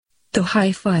The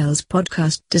High Files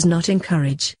podcast does not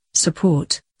encourage,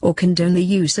 support, or condone the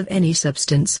use of any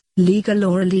substance, legal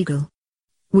or illegal.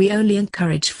 We only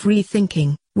encourage free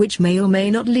thinking, which may or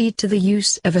may not lead to the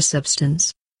use of a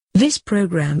substance. This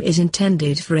program is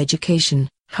intended for education,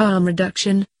 harm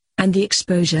reduction, and the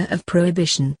exposure of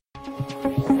prohibition.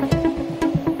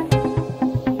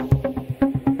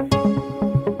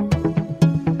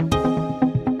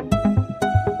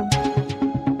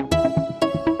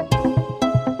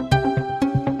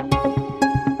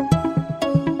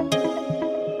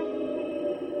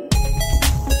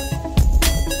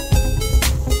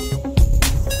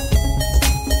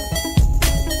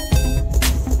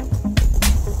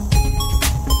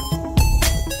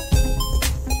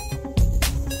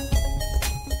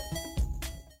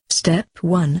 Step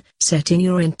 1. Setting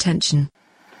your intention.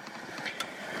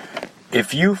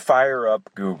 If you fire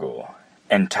up Google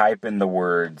and type in the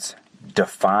words,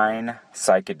 define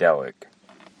psychedelic,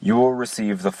 you will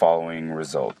receive the following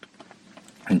result.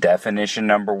 Definition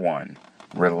number 1,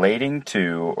 relating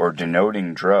to or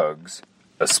denoting drugs,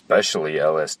 especially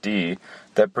LSD,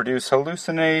 that produce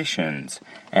hallucinations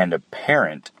and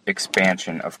apparent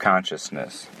expansion of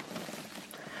consciousness.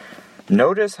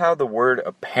 Notice how the word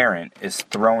apparent is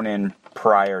thrown in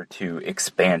prior to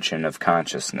expansion of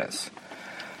consciousness.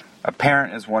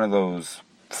 Apparent is one of those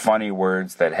funny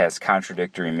words that has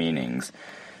contradictory meanings.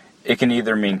 It can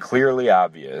either mean clearly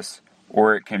obvious,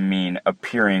 or it can mean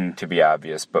appearing to be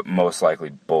obvious, but most likely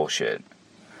bullshit.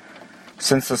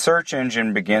 Since the search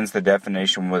engine begins the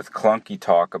definition with clunky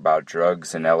talk about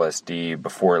drugs and LSD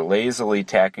before lazily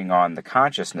tacking on the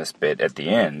consciousness bit at the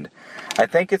end, I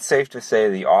think it's safe to say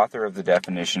the author of the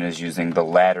definition is using the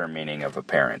latter meaning of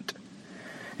apparent.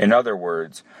 In other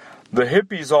words, the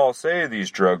hippies all say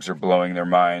these drugs are blowing their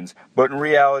minds, but in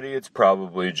reality it's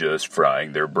probably just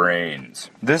frying their brains.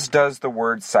 This does the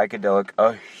word psychedelic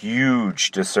a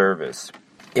huge disservice.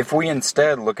 If we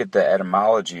instead look at the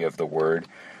etymology of the word,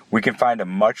 we can find a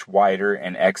much wider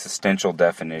and existential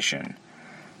definition.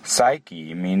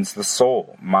 Psyche means the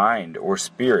soul, mind, or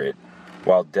spirit,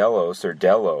 while delos or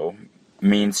delo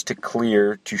means to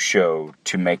clear, to show,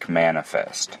 to make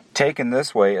manifest. Taken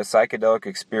this way, a psychedelic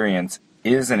experience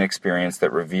is an experience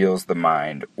that reveals the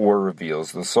mind or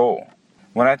reveals the soul.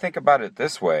 When I think about it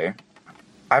this way,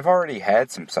 I've already had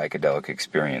some psychedelic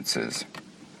experiences.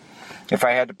 If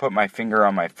I had to put my finger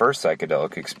on my first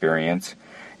psychedelic experience,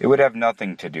 it would have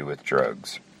nothing to do with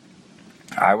drugs.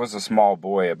 I was a small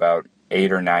boy, about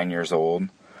 8 or 9 years old.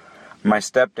 My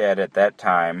stepdad at that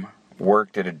time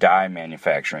worked at a dye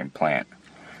manufacturing plant.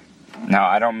 Now,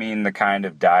 I don't mean the kind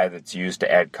of dye that's used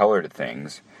to add color to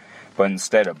things, but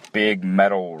instead a big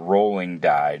metal rolling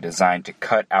die designed to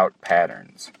cut out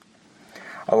patterns.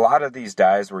 A lot of these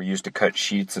dyes were used to cut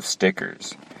sheets of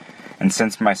stickers, and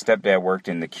since my stepdad worked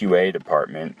in the QA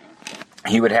department,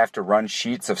 he would have to run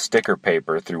sheets of sticker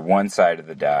paper through one side of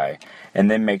the die and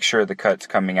then make sure the cuts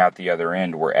coming out the other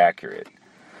end were accurate.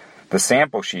 The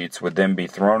sample sheets would then be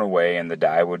thrown away and the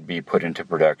die would be put into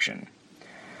production.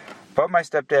 But my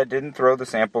stepdad didn't throw the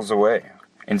samples away.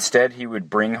 Instead, he would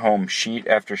bring home sheet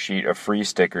after sheet of free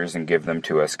stickers and give them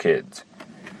to us kids.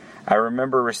 I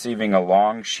remember receiving a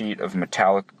long sheet of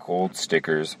metallic gold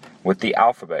stickers with the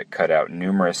alphabet cut out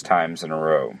numerous times in a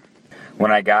row.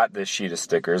 When I got this sheet of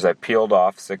stickers, I peeled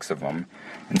off 6 of them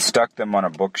and stuck them on a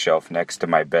bookshelf next to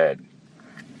my bed.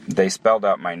 They spelled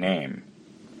out my name,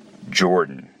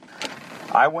 Jordan.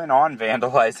 I went on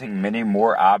vandalizing many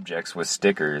more objects with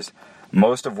stickers,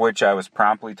 most of which I was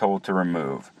promptly told to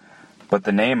remove, but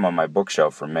the name on my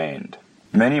bookshelf remained.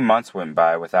 Many months went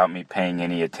by without me paying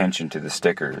any attention to the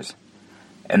stickers,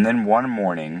 and then one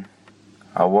morning,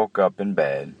 I woke up in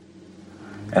bed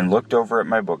and looked over at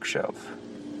my bookshelf.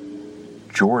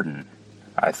 Jordan,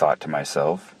 I thought to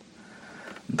myself.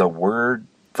 The word,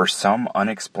 for some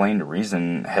unexplained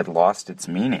reason, had lost its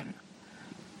meaning.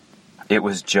 It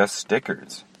was just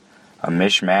stickers, a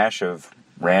mishmash of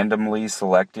randomly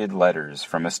selected letters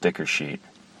from a sticker sheet.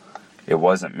 It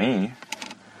wasn't me.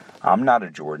 I'm not a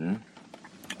Jordan.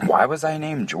 Why was I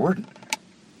named Jordan?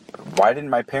 Why didn't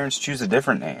my parents choose a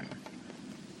different name?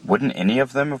 Wouldn't any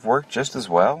of them have worked just as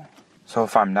well? So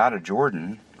if I'm not a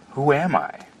Jordan, who am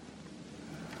I?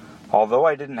 Although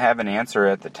I didn't have an answer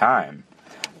at the time,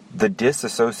 the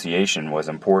disassociation was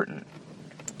important.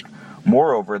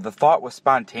 Moreover, the thought was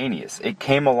spontaneous. It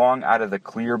came along out of the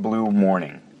clear blue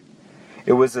morning.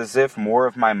 It was as if more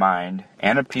of my mind,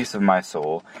 and a piece of my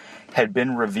soul, had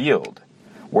been revealed,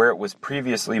 where it was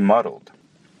previously muddled.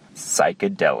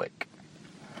 Psychedelic.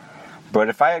 But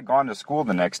if I had gone to school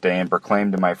the next day and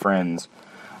proclaimed to my friends,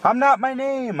 "I'm not my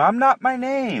name, I'm not my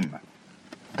name,"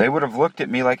 They would have looked at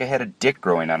me like I had a dick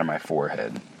growing out of my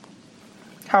forehead.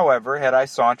 However, had I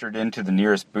sauntered into the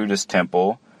nearest Buddhist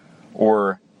temple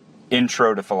or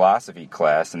intro to philosophy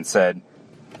class and said,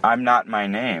 "I'm not my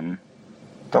name,"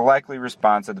 the likely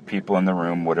response of the people in the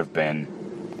room would have been,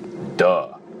 "Duh."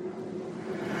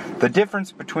 The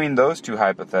difference between those two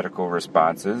hypothetical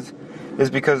responses is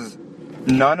because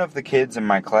none of the kids in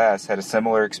my class had a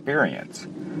similar experience.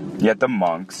 Yet the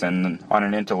monks, and on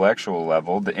an intellectual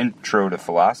level, the intro to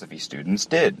philosophy students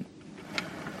did.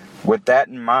 With that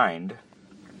in mind,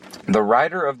 the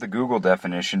writer of the Google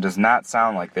definition does not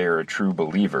sound like they are a true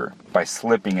believer by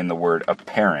slipping in the word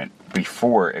apparent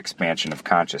before expansion of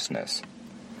consciousness.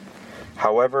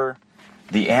 However,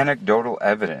 the anecdotal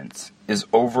evidence is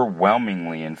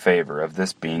overwhelmingly in favor of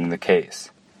this being the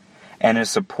case, and is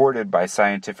supported by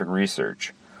scientific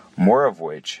research, more of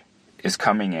which is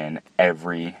coming in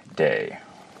every day.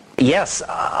 Yes,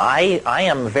 I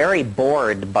am very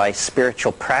bored by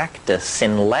spiritual practice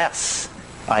unless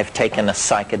I've taken a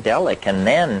psychedelic, and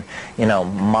then,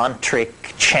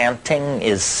 mantric chanting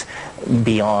is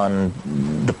beyond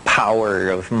the power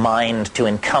of mind to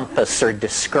encompass or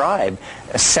describe.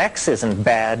 Sex isn't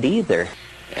bad either.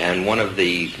 And one of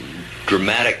the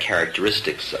dramatic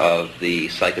characteristics of the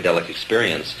psychedelic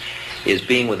experience is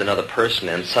being with another person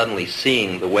and suddenly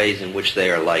seeing the ways in which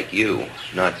they are like you,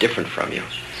 not different from you,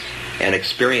 and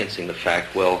experiencing the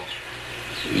fact, well,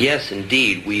 yes,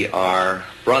 indeed, we are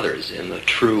brothers in the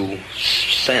true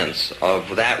sense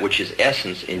of that which is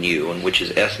essence in you and which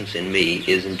is essence in me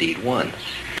is indeed one.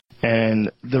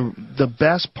 And the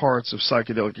best parts of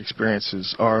psychedelic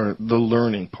experiences are the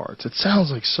learning parts. It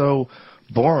sounds like so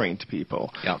boring to people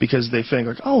because they think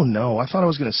like, oh no, I thought I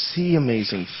was going to see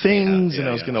amazing things and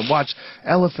I was going to watch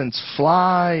elephants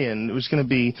fly and it was going to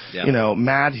be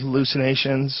mad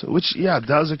hallucinations, which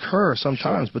does occur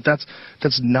sometimes, but that's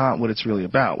not what it's really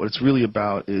about. What it's really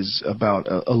about is about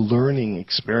a learning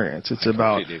experience. It's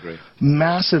about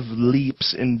massive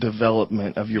leaps in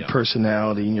development of your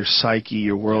personality and your psyche,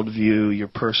 your worldview, your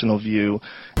personal view.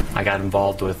 I got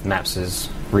involved with MAPS's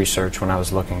research when I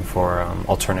was looking for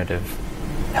alternative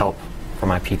help for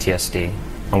my PTSD.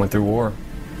 I went through war,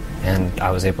 and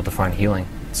I was able to find healing.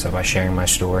 So by sharing my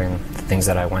story and the things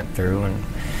that I went through, and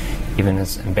even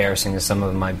as embarrassing as some of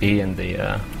them might be in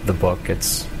the book,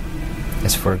 it's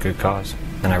for a good cause.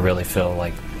 And I really feel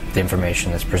like the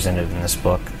information that's presented in this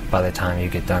book, by the time you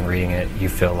get done reading it, you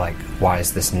feel like, why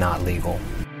is this not legal?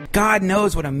 God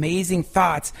knows what amazing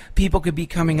thoughts people could be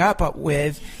coming up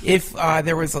with if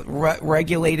there was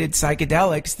regulated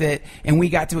psychedelics and we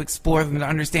got to explore them to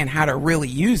understand how to really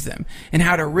use them and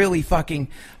how to really fucking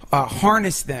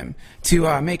harness them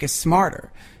to make us smarter.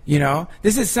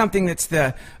 This is something that's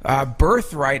the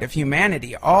birthright of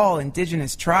humanity. All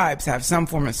indigenous tribes have some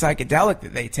form of psychedelic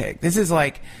that they take. This is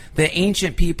like the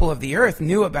ancient people of the earth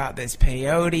knew about this,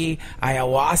 peyote,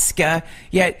 ayahuasca,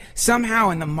 yet somehow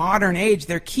in the modern age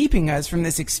they're keeping us from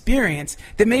this experience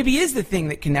that maybe is the thing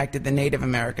that connected the Native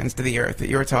Americans to the earth that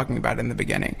you were talking about in the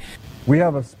beginning. We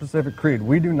have a specific creed.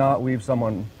 We do not leave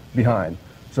someone behind.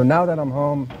 So now that I'm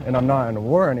home and I'm not in a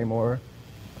war anymore,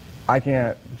 I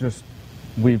can't just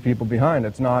leave people behind.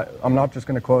 I'm not just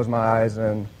going to close my eyes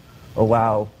and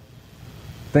allow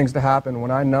things to happen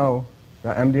when I know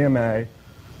that MDMA,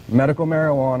 medical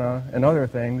marijuana, and other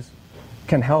things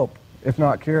can help, if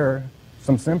not cure,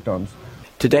 some symptoms.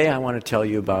 Today I want to tell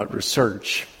you about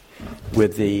research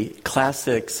with the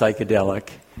classic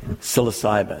psychedelic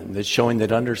psilocybin that's showing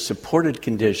that under supported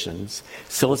conditions,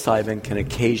 psilocybin can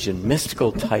occasion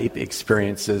mystical-type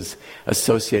experiences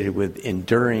associated with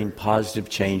enduring positive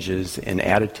changes in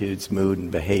attitudes, mood,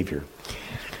 and behavior.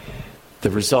 The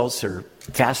results are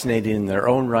fascinating in their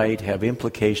own right, have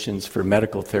implications for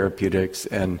medical therapeutics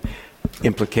and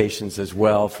implications as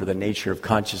well for the nature of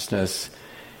consciousness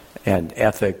and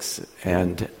ethics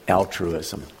and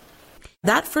altruism.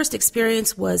 That first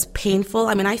experience was painful.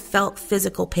 I felt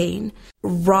physical pain,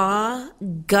 raw,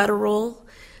 guttural,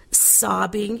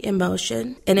 sobbing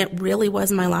emotion, and it really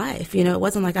was my life. It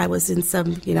wasn't like I was in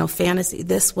some, fantasy.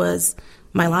 This was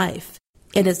my life.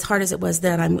 And as hard as it was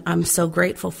then, I'm so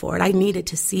grateful for it. I needed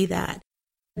to see that.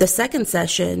 The second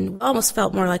session almost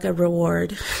felt more like a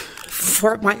reward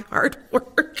for my hard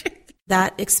work.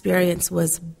 That experience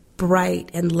was bright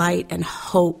and light and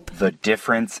hope. The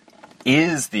difference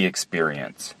is the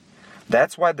experience.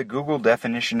 That's why the Google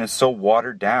definition is so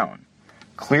watered down.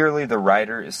 Clearly the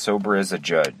writer is sober as a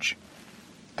judge.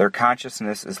 Their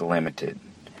consciousness is limited.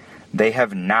 They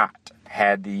have not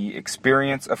had the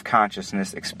experience of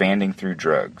consciousness expanding through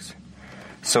drugs.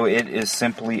 So it is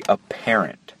simply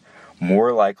apparent,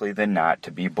 more likely than not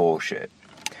to be bullshit.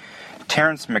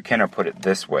 Terence McKenna put it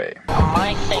this way.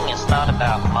 My thing is not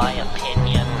about my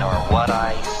opinion or what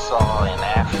I saw in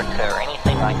Africa or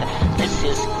anything like that. This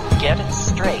is, get it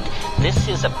straight, this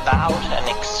is about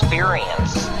an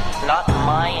experience, not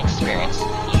my experience,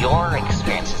 your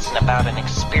experience. It's about an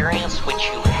experience which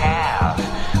you have,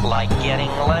 like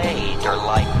getting laid or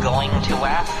like going to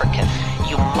Africa.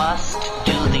 You must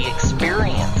do the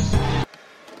experience.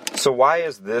 So why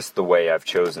is this the way I've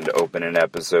chosen to open an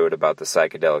episode about the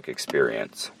psychedelic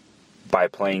experience? By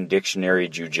playing dictionary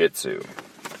jujitsu.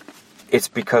 It's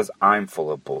because I'm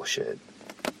full of bullshit.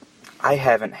 I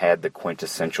haven't had the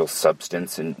quintessential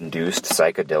substance-induced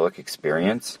psychedelic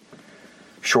experience.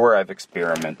 Sure, I've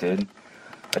experimented.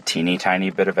 A teeny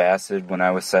tiny bit of acid when I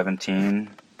was 17,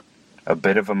 a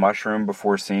bit of a mushroom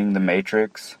before seeing The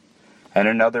Matrix, and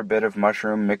another bit of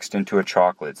mushroom mixed into a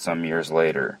chocolate some years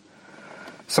later.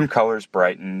 Some colors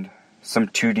brightened, some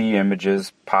 2D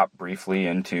images popped briefly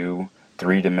into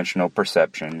three-dimensional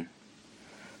perception,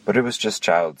 but it was just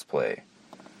child's play.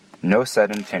 No set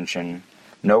intention,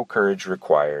 no courage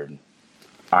required.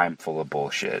 I'm full of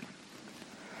bullshit.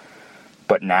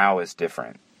 But now is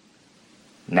different.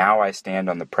 Now I stand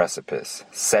on the precipice,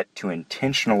 set to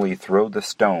intentionally throw the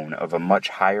stone of a much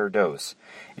higher dose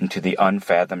into the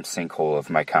unfathomed sinkhole of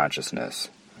my consciousness.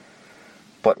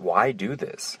 But why do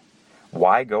this?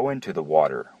 Why go into the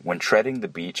water when treading the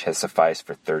beach has sufficed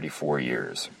for 34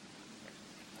 years?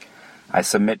 I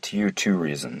submit to you 2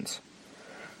 reasons.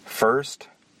 First,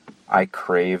 I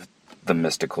crave the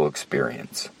mystical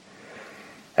experience.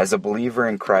 As a believer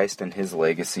in Christ and His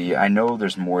legacy, I know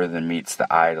there's more than meets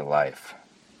the eye to life.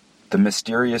 The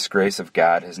mysterious grace of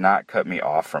God has not cut me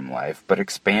off from life, but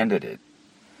expanded it.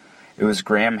 It was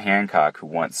Graham Hancock who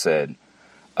once said,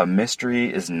 "A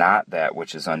mystery is not that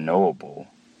which is unknowable,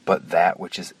 but that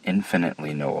which is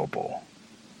infinitely knowable."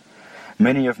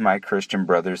 Many of my Christian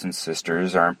brothers and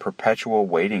sisters are in perpetual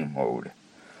waiting mode.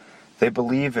 They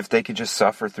believe if they could just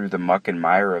suffer through the muck and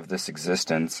mire of this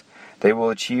existence, they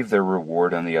will achieve their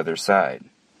reward on the other side.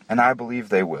 And I believe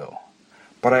they will.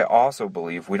 But I also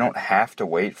believe we don't have to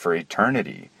wait for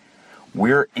eternity.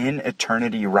 We're in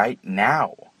eternity right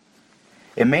now.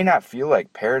 It may not feel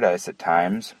like paradise at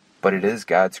times, but it is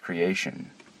God's creation.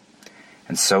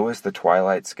 And so is the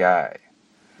twilight sky.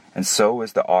 And so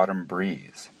is the autumn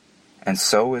breeze. And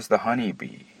so is the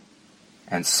honeybee.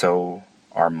 And so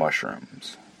are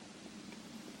mushrooms.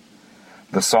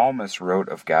 The psalmist wrote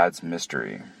of God's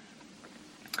mystery.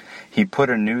 He put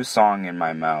a new song in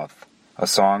my mouth, a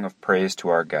song of praise to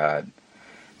our God.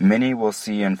 Many will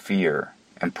see and fear,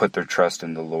 and put their trust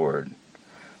in the Lord.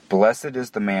 Blessed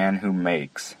is the man who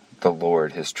makes the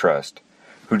Lord his trust,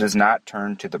 who does not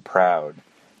turn to the proud,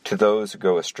 to those who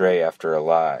go astray after a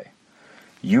lie.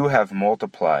 You have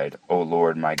multiplied, O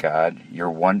Lord my God, your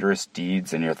wondrous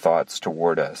deeds and your thoughts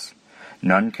toward us.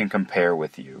 None can compare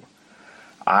with you.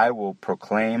 I will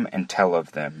proclaim and tell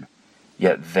of them,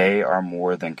 yet they are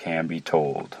more than can be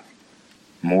told.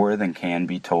 More than can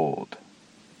be told.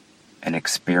 An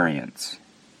experience.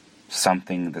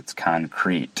 Something that's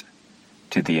concrete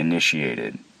to the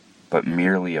initiated, but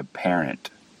merely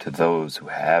apparent to those who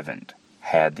haven't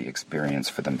had the experience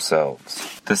for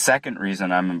themselves. The second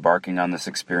reason I'm embarking on this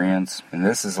experience, and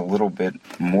this is a little bit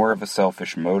more of a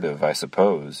selfish motive, I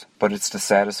suppose, but it's to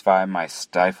satisfy my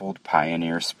stifled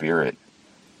pioneer spirit,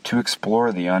 to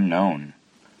explore the unknown.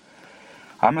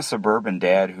 I'm a suburban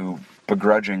dad who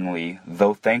begrudgingly,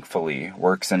 though thankfully,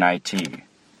 works in IT.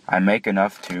 I make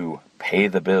enough to pay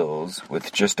the bills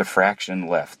with just a fraction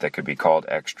left that could be called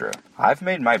extra. I've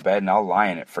made my bed and I'll lie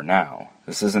in it for now.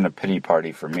 This isn't a pity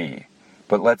party for me.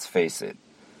 But let's face it,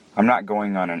 I'm not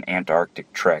going on an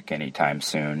Antarctic trek anytime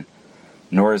soon,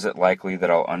 nor is it likely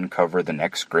that I'll uncover the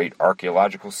next great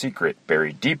archaeological secret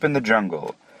buried deep in the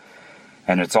jungle.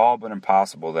 And it's all but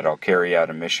impossible that I'll carry out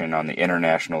a mission on the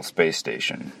International Space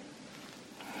Station.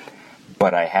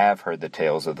 But I have heard the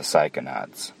tales of the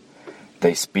psychonauts.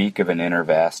 They speak of an inner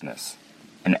vastness,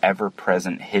 an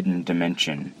ever-present hidden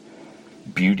dimension,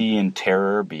 beauty and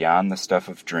terror beyond the stuff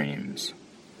of dreams.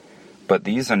 But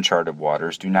these uncharted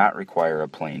waters do not require a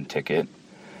plane ticket.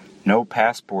 No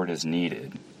passport is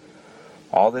needed.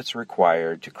 All that's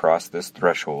required to cross this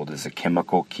threshold is a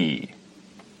chemical key.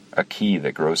 A key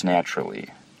that grows naturally.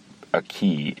 A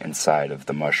key inside of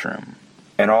the mushroom.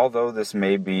 And although this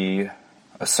may be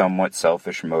a somewhat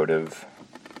selfish motive,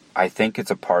 I think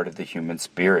it's a part of the human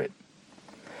spirit.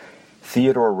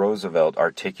 Theodore Roosevelt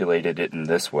articulated it in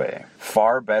this way: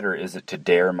 far better is it to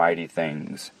dare mighty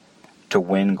things, to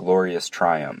win glorious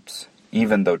triumphs,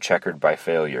 even though checkered by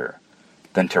failure,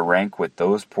 than to rank with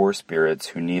those poor spirits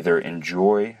who neither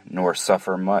enjoy nor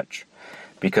suffer much,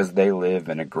 because they live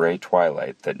in a gray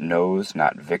twilight that knows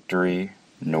not victory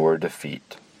nor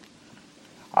defeat.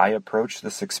 I approach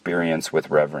this experience with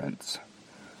reverence.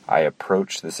 I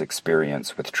approach this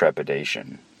experience with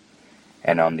trepidation.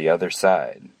 And on the other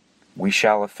side, we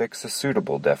shall affix a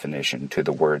suitable definition to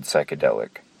the word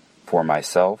psychedelic, for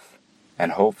myself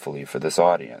and hopefully for this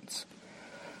audience.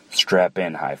 Strap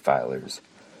in, high-filers.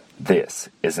 This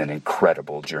is an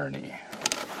incredible journey.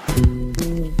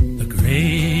 The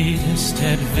greatest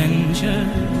adventure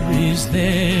is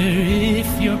there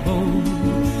if you're bold.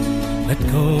 Let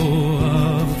go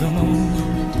of the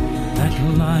mold that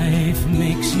life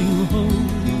makes you hold.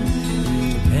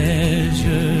 To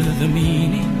measure the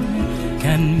meaning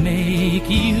can make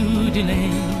you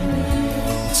delay.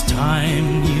 It's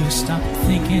time you stop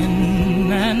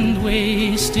thinking and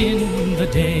wasting the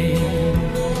day.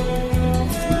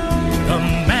 The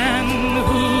man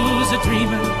who's a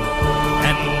dreamer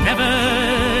and never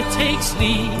takes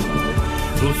leave,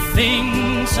 who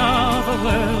thinks of a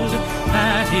world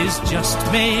that is just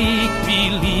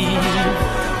make-believe,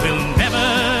 will never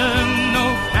know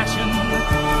passion,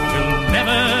 will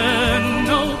never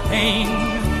know pain.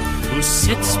 Who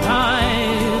sits by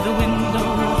the window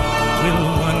will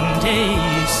one day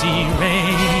see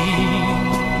rain.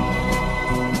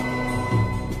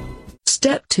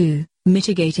 Step 2.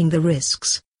 Mitigating the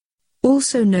risks.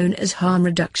 Also known as harm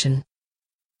reduction.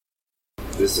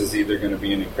 This is either going to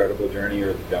be an incredible journey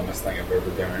or the dumbest thing I've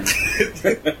ever done.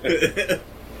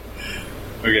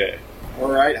 Okay.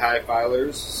 Alright,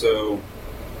 high-filers. So,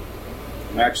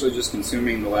 I'm actually just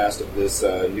consuming the last of this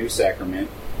new sacrament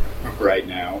right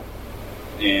now.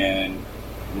 And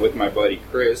I'm with my buddy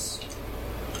Chris.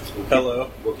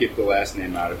 Hello. We'll keep the last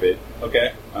name out of it.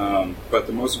 Okay. But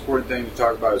the most important thing to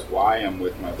talk about is why I'm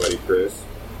with my buddy Chris.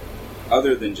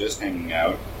 Other than just hanging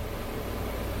out.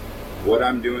 What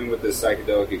I'm doing with this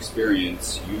psychedelic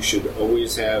experience, you should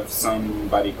always have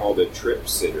somebody called a trip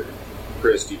sitter.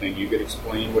 Chris, do you think you could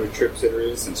explain what a trip sitter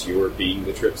is, since you are being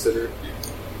the trip sitter?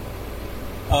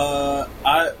 I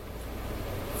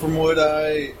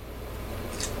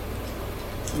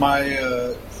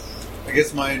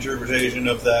guess my interpretation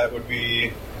of that would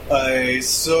be a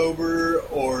sober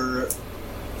or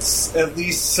at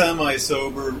least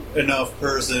semi-sober enough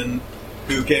person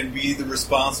who can be the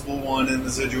responsible one in the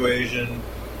situation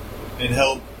and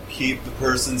help keep the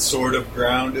person sort of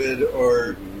grounded,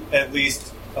 or at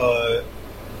least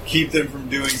keep them from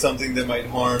doing something that might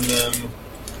harm them,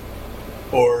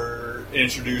 or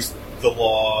introduce the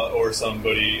law or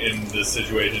somebody in the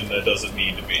situation that doesn't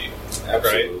need to be.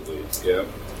 Absolutely, right? Yep.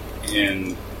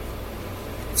 And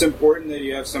it's important that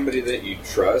you have somebody that you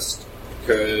trust,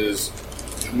 because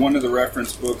one of the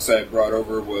reference books I brought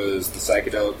over was The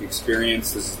Psychedelic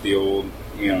Experience. This is the old,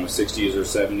 60s or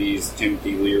 70s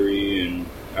Timothy Leary and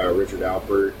Richard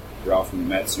Alpert, Ralph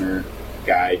Metzner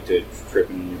guide to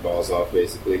tripping your balls off,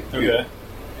 basically. Okay.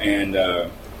 And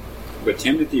but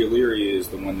Timothy Leary is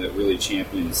the one that really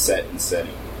champions set and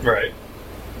setting. Right.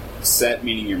 Set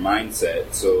meaning your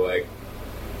mindset. So, like,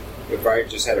 if I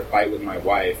just had a fight with my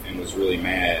wife and was really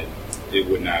mad, it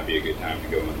would not be a good time to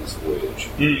go on this voyage,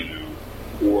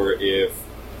 Or if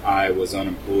I was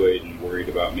unemployed and worried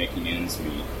about making ends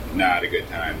meet, not a good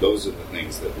time. Those are the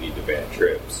things that lead to bad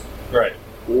trips. Right.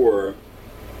 Or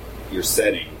your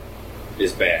setting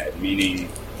is bad, meaning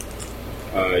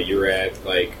you're at,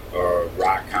 like, a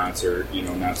rock concert,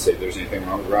 not to say there's anything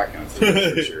wrong with a rock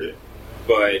concert, for sure.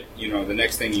 But, the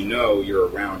next thing you know, you're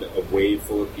around a wave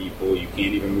full of people, you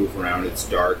can't even move around, it's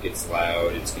dark, it's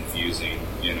loud, it's confusing,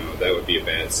 that would be a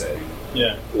bad setting.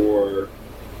 Yeah. Or,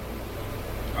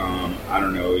 I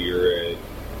don't know, you're at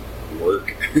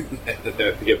work, that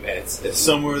would be a bad setting.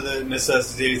 Somewhere that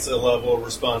necessitates a level of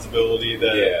responsibility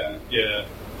that,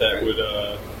 that would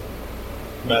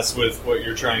mess with what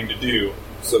you're trying to do.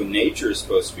 So nature is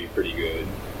supposed to be pretty good.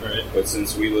 Right. But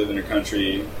since we live in a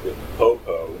country with the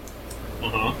po-po,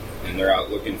 and they're out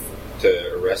looking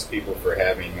to arrest people for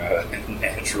having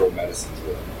natural medicines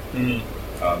with them,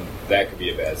 that could be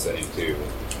a bad setting too,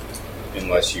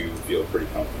 unless you feel pretty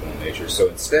comfortable in nature. So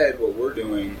instead, what we're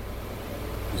doing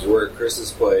is we're at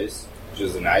Chris's place, which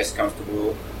is a nice,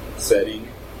 comfortable setting,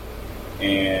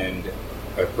 and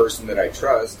a person that I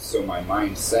trust, so my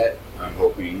mindset, I'm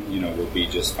hoping, will be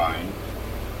just fine.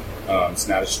 It's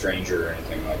not a stranger or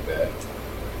anything like that.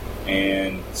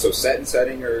 And so set and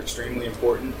setting are extremely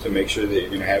important to make sure that you're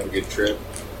going to have a good trip.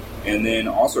 And then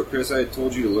also, Chris, I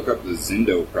told you to look up the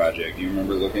Zendo Project. Do you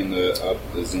remember looking up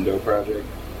the Zendo Project?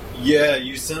 Yeah,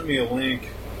 you sent me a link.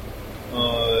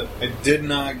 I did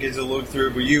not get to look through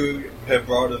it, but you have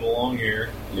brought it along here.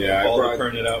 Yeah, all the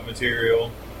printed out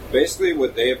material. Basically,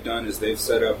 what they have done is they've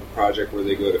set up a project where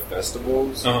they go to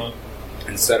festivals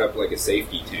and set up like a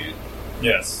safety tent.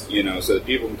 Yes. You know, so that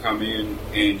people can come in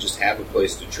and just have a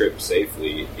place to trip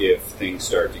safely if things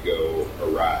start to go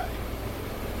awry.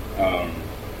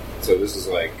 So this is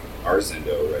like our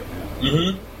Zendo right now.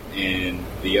 Mm-hmm. And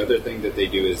the other thing that they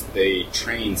do is they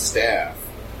train staff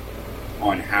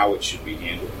on how it should be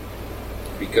handled.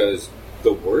 Because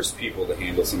the worst people to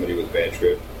handle somebody with a bad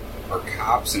trip are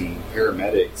cops and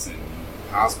paramedics and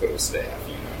hospital staff,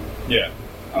 you know.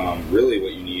 Yeah. Really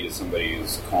what you need is somebody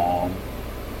who's calm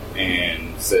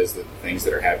and says that the things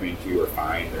that are happening to you are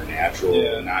fine, they're natural,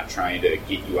 and not trying to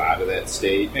get you out of that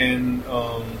state. And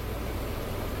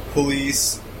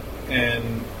police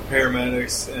and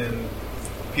paramedics and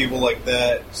people like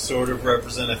that sort of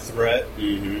represent a threat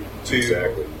to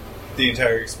the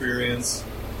entire experience.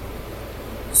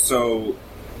 So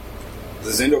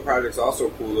the Zendo project's also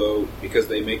cool, though, because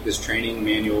they make this training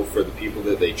manual for the people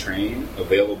that they train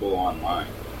available online.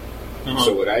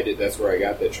 So what I did, that's where I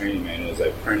got that training manual, is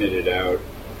I printed it out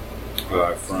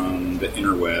from the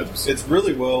interwebs. It's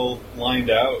really well lined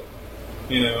out,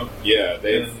 you know. Yeah,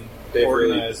 they've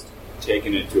organized. Really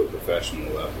taken it to a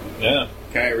professional level. Yeah.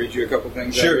 Can I read you a couple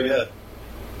things? Sure, yeah.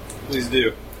 Please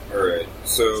do. Alright,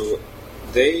 so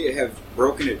they have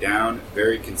broken it down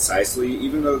very concisely,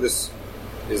 even though this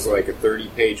is like a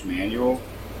 30-page manual.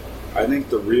 I think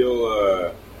the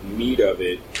real meat of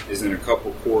it is in a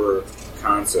couple core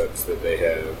concepts that they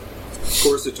have. Of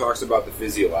course, it talks about the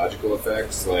physiological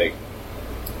effects. Like,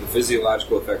 the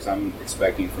physiological effects I'm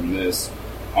expecting from this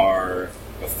are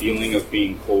a feeling of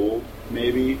being cold,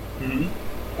 maybe.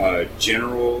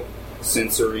 General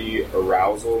sensory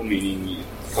arousal, meaning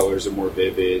colors are more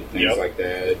vivid, things like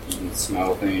that. You can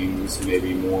smell things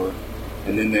maybe more.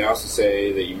 And then they also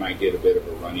say that you might get a bit of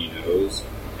a runny nose,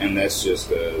 and that's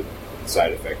just a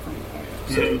side effect from the plant.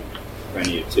 So if I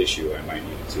need a tissue, I might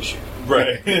need a tissue.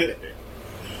 Right.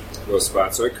 Those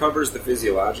spots. So it covers the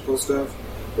physiological stuff,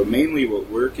 but mainly what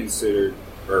we're concerned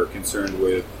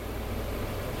with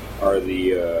are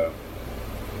the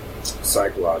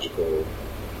psychological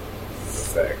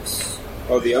effects.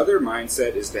 Oh, the other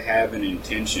mindset is to have an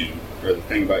intention, or the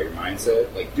thing about your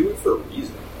mindset, like, do it for a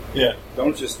reason. Yeah.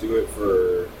 Don't just do it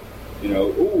for, you know,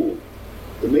 ooh,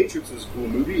 The Matrix is a cool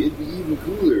movie, it'd be even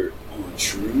cooler on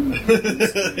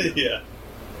shrooms. Yeah.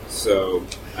 So,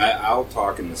 I'll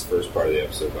talk in this first part of the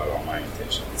episode about all my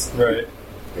intentions. Right.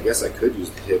 I guess I could use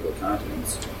the table of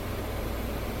contents.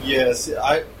 Yes,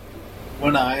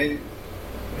 when I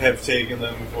have taken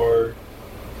them before,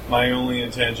 my only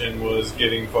intention was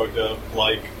getting fucked up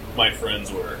like my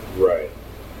friends were. Right.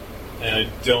 And I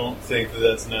don't think that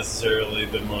that's necessarily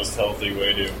the most healthy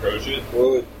way to approach it.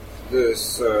 Well,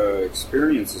 this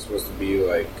experience is supposed to be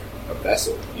like a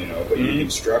vessel, you know, but you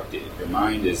construct it. Your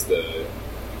mind is the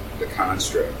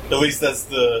construct. At least that's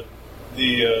the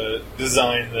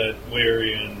design that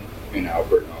Leary and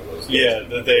Albert and all those guys. Yeah,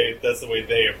 that's the way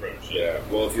they approach it. Yeah.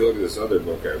 Well, if you look at this other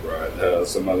book I brought,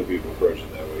 some other people approach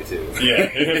it that way too.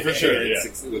 Yeah, for sure. Yeah,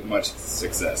 with much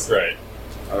success. Right.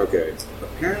 Okay.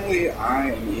 Apparently, I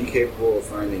am incapable of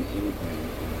finding anything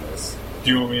in this.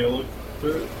 Do you want me to look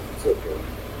through it? It's okay.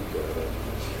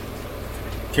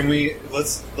 Can we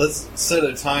let's set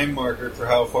a time marker for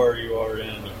how far you are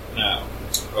in now?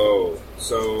 Oh,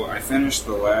 so I finished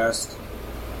the last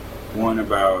one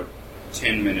about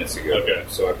 10 minutes ago. Okay.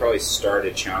 So I probably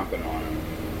started chomping on them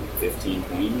 15,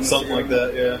 20 minutes Something ago. like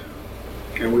that, yeah.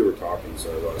 And we were talking, so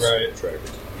I lost track.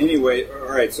 Anyway,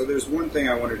 alright, so there's one thing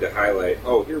I wanted to highlight.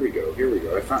 Oh, here we go.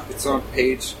 I found it's on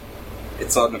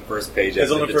the first page.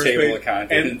 It's on the first table page. Of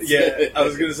contents. And, yeah, I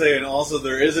was going to say, and also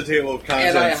there is a table of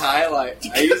contents. And I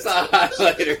use a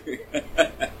highlighter.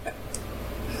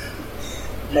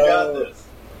 You got this.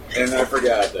 And I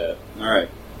forgot that. Alright.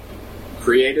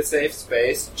 Create a safe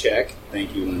space. Check.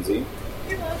 Thank you, Lindsay.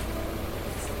 You're welcome.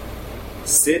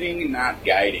 Sitting, not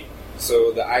guiding.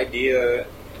 So the idea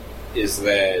is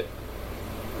that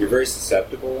you're very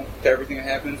susceptible to everything that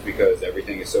happens because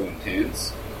everything is so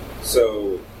intense.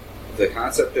 So the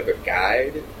concept of a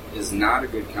guide is not a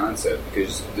good concept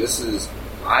because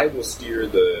I will steer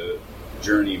the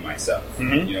journey myself.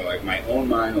 Mm-hmm. You know, like my own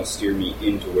mind will steer me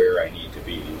into where I need to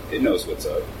be. It knows what's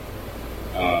up.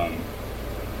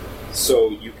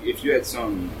 So if you had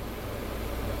some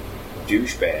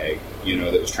douchebag, you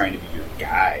know, that was trying to be your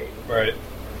guide. Right.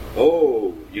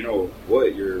 Oh, you know,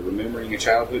 what, you're remembering a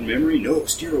childhood memory? No,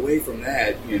 steer away from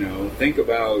that, you know. Think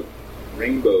about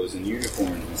rainbows and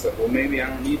unicorns and stuff. Well, maybe I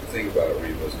don't need to think about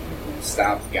rainbows and unicorns.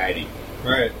 Stop guiding me.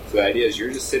 Right. So the idea is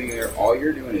you're just sitting there, all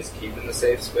you're doing is keeping the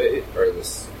safe space, or the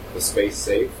space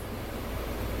safe,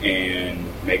 and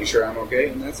making sure I'm okay,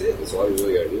 and that's it. That's all you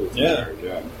really got to do. It's a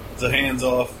job. It's a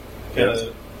hands-off kind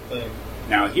of thing.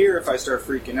 Now here, if I start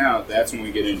freaking out, that's when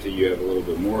we get into you have a little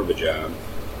bit more of a job.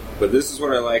 But this is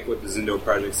what I like what the Zendo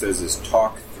Project says is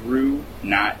talk through,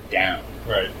 not down.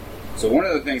 Right. So one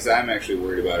of the things I'm actually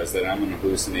worried about is that I'm going to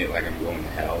hallucinate like I'm going to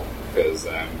hell because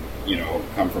I'm,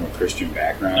 come from a Christian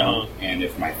background, and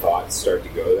if my thoughts start to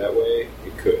go that way,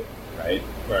 it could, right?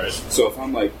 Right. So if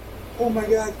I'm like, oh my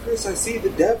God, Chris, I see the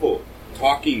devil.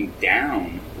 Talking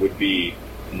down would be,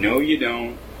 no you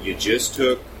don't. You just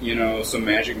took, some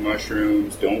magic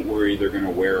mushrooms. Don't worry, they're going to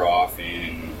wear off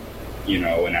in, an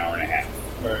hour and a half.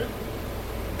 Right.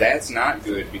 That's not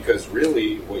good because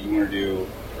really what you want to do,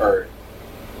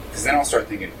 because then I'll start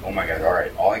thinking, oh my God, all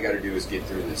right, all I got to do is get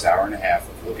through this hour and a half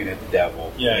of looking at the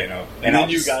devil, and then I'll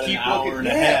you got an hour and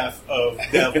a half of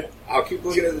devil. I'll keep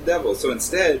looking at the devil. So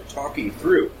instead, talking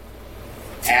through,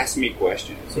 ask me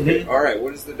questions. Okay, all right,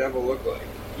 what does the devil look like?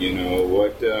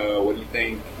 What do you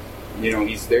think?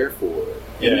 He's there for.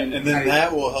 And then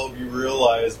that will help you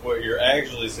realize what you're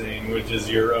actually seeing, which is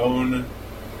your own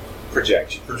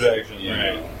projection.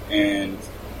 Right. And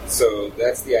so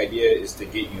that's the idea, is to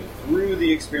get you through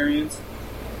the experience.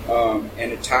 And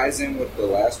it ties in with the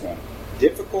last one.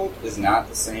 Difficult is not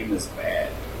the same as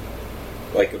bad.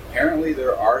 Like, apparently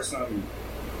there are some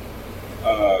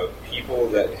people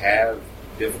that have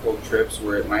difficult trips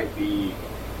where it might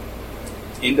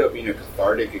end up being a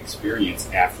cathartic experience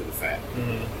after the fact.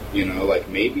 Mm-hmm. Like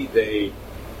maybe they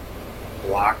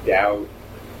blocked out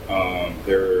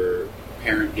their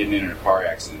parent getting in a car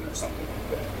accident or something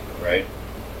like that, right?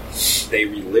 They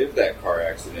relived that car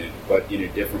accident, but in a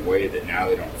different way that now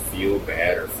they don't feel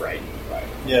bad or frightened by it.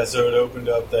 Yeah, so it opened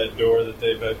up that door that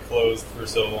they've had closed for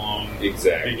so long.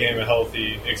 Exactly. It became a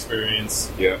healthy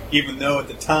experience. Yeah. Even though at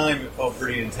the time it felt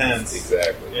pretty intense.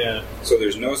 Exactly. Yeah. So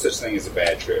there's no such thing as a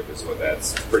bad trip, is what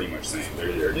that's pretty much saying.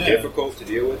 They're difficult to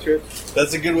deal with trips.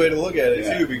 That's a good way to look at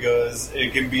it, too, because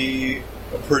it can be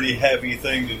a pretty heavy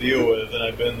thing to deal with, and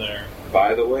I've been there.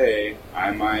 By the way,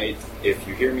 I might, if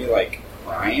you hear me,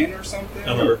 crying or something,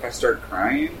 or if I start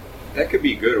crying, that could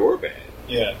be good or bad.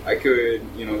 Yeah. I could,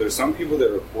 there's some people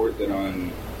that report that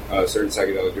on certain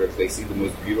psychedelic drugs, they see the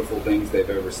most beautiful things they've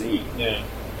ever seen. Yeah.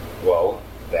 Well,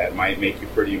 that might make you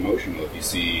pretty emotional if you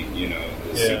see,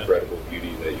 this incredible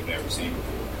beauty that you've never seen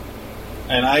before.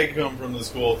 And I come from the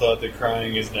school of thought that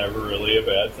crying is never really a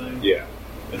bad thing. Yeah.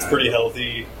 It's pretty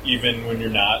healthy, even when you're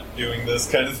not doing this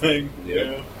kind of thing.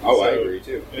 Yeah. I agree,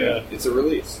 too. Yeah. It's a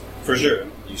release. For sure.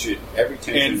 Every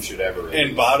tension should have a release.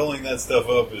 And bottling that stuff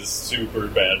up is super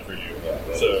bad for you.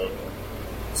 Yeah,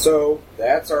 so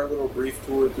that's our little brief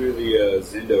tour through the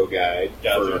Zendo guide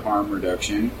for harm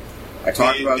reduction. I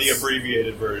talked about the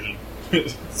abbreviated version.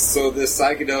 So this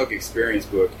psychedelic experience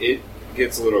book, it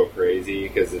gets a little crazy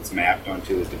because it's mapped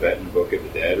onto the Tibetan Book of the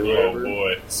Dead or whatever. Oh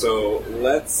boy! So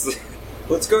let's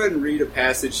go ahead and read a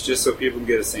passage just so people can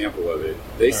get a sample of it.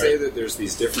 They say that there's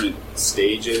these different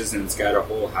stages, and it's got a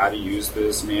whole how to use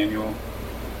this manual.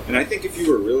 And I think if you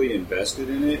were really invested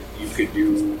in it, you could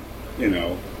do,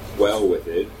 well with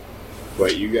it.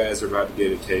 But you guys are about to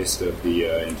get a taste of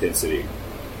the intensity.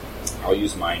 I'll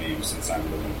use my name since I'm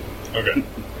the one. Okay.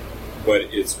 But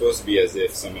it's supposed to be as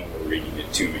if someone were reading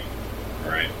it to me.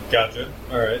 All right? Gotcha.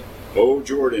 All right. Oh,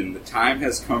 Jordan, the time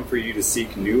has come for you to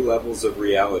seek new levels of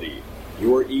reality.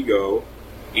 Your ego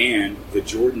and the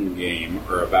Jordan game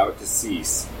are about to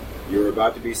cease. You are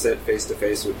about to be set face to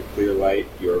face with the clear light.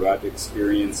 You are about to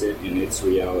experience it in its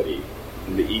reality.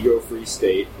 In the ego-free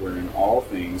state, wherein all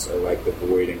things are like the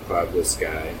void and cloudless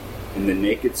sky, and the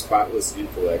naked, spotless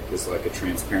intellect is like a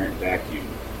transparent vacuum.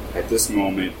 At this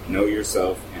moment, know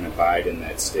yourself and abide in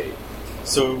that state.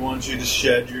 So it wants you to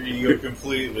shed your ego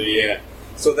completely. Yeah.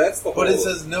 So that's the whole... But it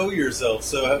says know yourself,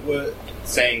 so what...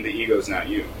 Saying the ego's not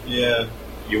you. Yeah.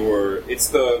 It's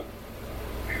the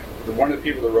one of the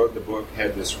people that wrote the book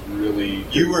had this really...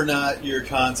 You are not your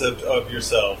concept of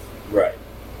yourself. Right.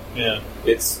 Yeah.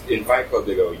 It's, in Fight Club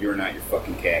they go, you're not your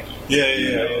fucking khaki.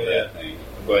 Yeah. That thing.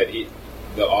 But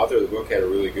the author of the book had a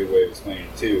really good way of explaining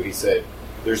it too. He said,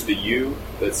 there's the you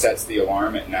that sets the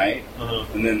alarm at night,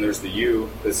 and then there's the you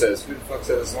that says, who the fuck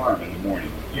set this alarm in the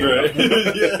morning? Right.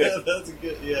 Yeah, that's a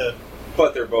good, yeah.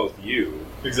 But they're both you.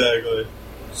 Exactly.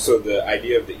 So the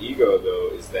idea of the ego,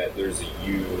 though, is that there's a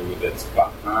you that's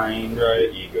behind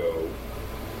the ego,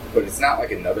 but it's not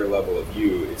like another level of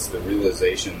you. It's the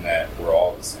realization that we're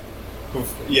all the same.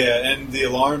 Yeah, and the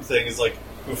alarm thing is like,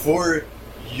 before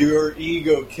your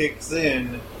ego kicks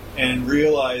in and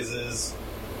realizes,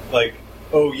 like,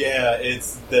 oh yeah,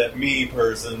 it's that me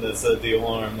person that set the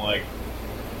alarm, like,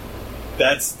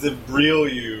 that's the real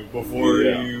you before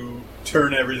you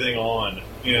turn everything on.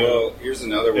 You know, well, here's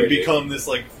another way. And become this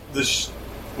like this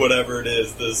whatever it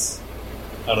is. This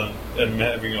I don't. I'm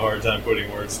having a hard time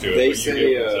putting words to it. They but say. you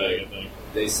get what I'm saying, I think.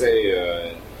 They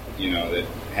say. You know, that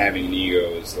having an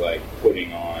ego is like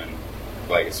putting on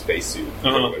like a spacesuit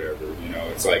or whatever. You know,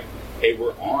 it's like, hey,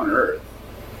 we're on Earth.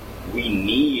 We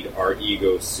need our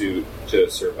ego suit to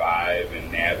survive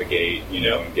and navigate, you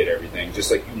know, and get everything.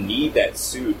 Just like you need that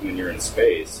suit when you're in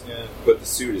space, but the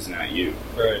suit is not you.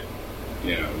 Right.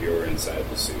 You know, you're inside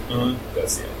the suit.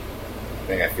 That's the idea. I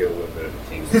think I feel a little bit of a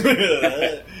team.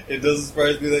 It doesn't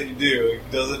surprise me that you do.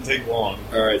 It doesn't take long.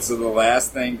 All right, so the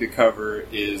last thing to cover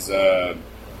is a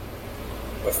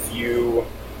few.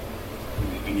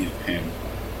 I need a pen.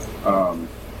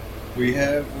 We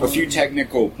have a few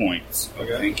technical points.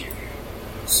 Okay. Thank you.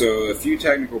 So a few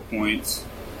technical points.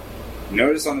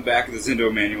 Notice on the back of the Zendo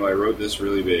manual, I wrote this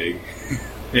really big.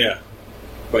 Yeah.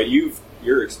 But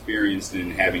you're experienced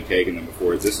in having taken them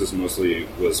before. This was supposed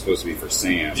to be for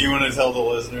Sam. Do you want to tell the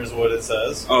listeners what it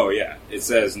says? Oh yeah, it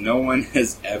says no one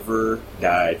has ever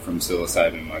died from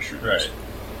psilocybin mushrooms. Right.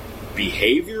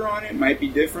 Behavior on it might be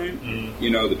different. You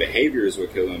know, the behavior is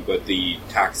what killed him, but the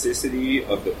toxicity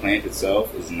of the plant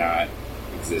itself is not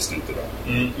existent at all.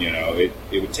 You know, it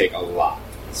would take a lot.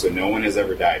 So no one has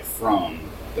ever died from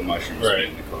the mushrooms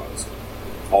being the cause.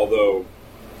 Although,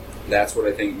 that's what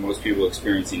I think most people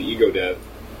experiencing ego death,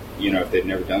 you know, if they've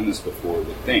never done this before,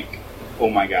 would think. Oh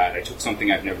my God, I took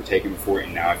something I've never taken before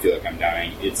and now I feel like I'm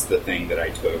dying. It's the thing that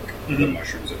I took, the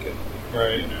mushrooms that killed me.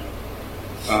 Right. You know?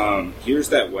 Here's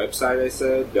that website I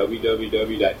said,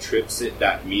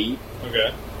 www.tripsit.me.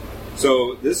 Okay.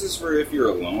 So this is for if you're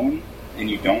alone and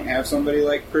you don't have somebody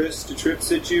like Chris to trip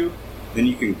sit you, then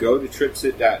you can go to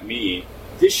tripsit.me.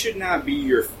 This should not be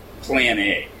your plan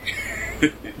A.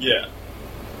 Yeah.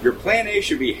 Your plan A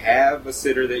should be have a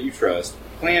sitter that you trust.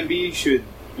 Plan B should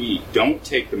be don't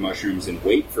take the mushrooms and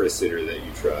wait for a sitter that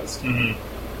you trust.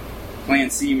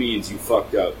 Plan C means you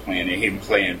fucked up Plan A and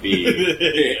Plan B,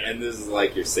 and this is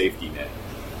like your safety net.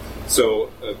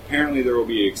 So apparently there will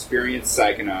be experienced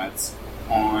psychonauts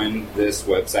on this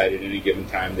website at any given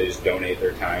time. They just donate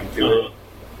their time to it.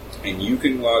 And you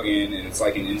can log in, and it's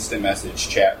like an instant message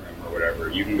chat room or whatever.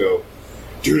 You can go,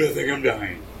 dude, I think I'm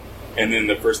dying. And then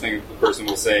the first thing the person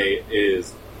will say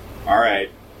is, all right,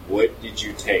 what did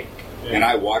you take? Yeah. And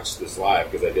I watched this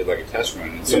live because I did like a test run,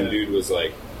 and some dude was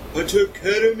like, I took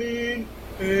ketamine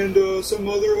and some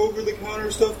other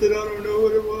over-the-counter stuff that I don't know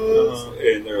what it was.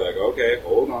 And they're like, okay,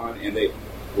 hold on. And they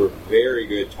were very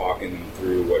good talking them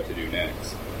through what to do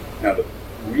next. Now, the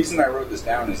reason I wrote this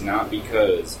down is not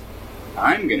because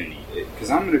I'm going to need it,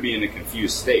 because I'm going to be in a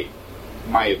confused state.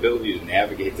 My ability to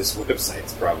navigate this website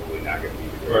is probably not going to be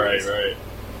the greatest. Right.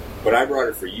 But I brought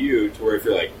it for you to where if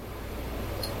you're like,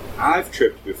 I've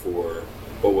tripped before,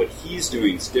 but what he's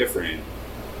doing is different.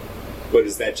 But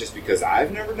is that just because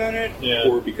I've never done it? Yeah.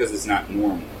 Or because it's not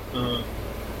normal?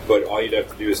 But all you'd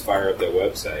have to do is fire up that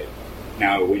website.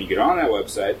 Now, when you get on that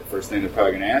website, the first thing they're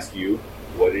probably going to ask you,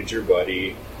 what did your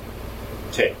buddy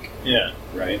take? Yeah.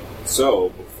 Right?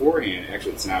 So, beforehand,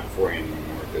 actually it's not beforehand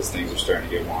anymore because things are starting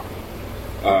to get wonky.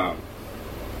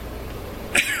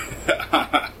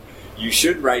 You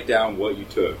should write down what you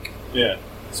took. Yeah.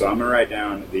 So I'm going to write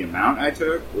down the amount I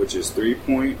took, which is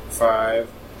 3.5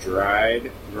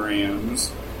 dried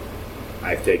grams.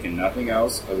 I've taken nothing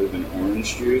else other than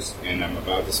orange juice, and I'm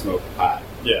about to smoke pot.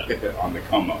 Yeah. On the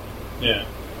come up. Yeah.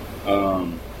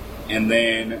 And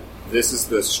then this is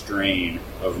the strain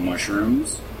of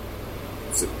mushrooms.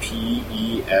 It's a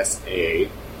PESA.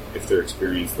 If they're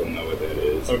experienced, they'll know what that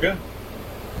is. Okay.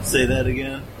 Say that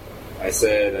again. I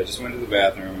said I just went to the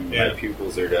bathroom, and my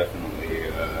pupils are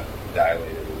definitely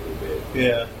dilated a little bit.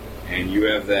 Yeah. And you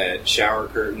have that shower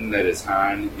curtain that is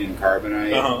Han in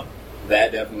carbonite.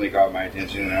 That definitely caught my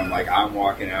attention, and I'm like, I'm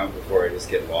walking out before I just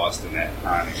get lost in that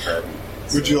Han in carbonite.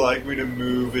 So. Would you like me to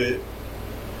move it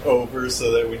over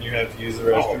so that when you have to use the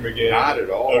restroom again? Not at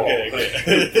all.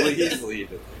 Okay. Please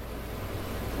leave it.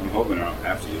 I'm hoping I don't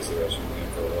have to use the restroom again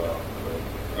for a while.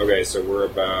 But, okay, so we're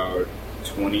about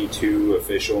 22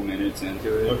 official minutes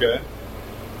into it. Okay.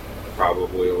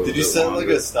 Probably a little bit. Did you set longer. like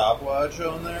a stopwatch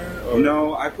on there? Or?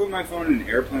 No, I put my phone in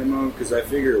airplane mode because I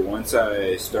figure once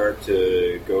I start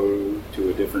to go to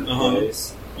a different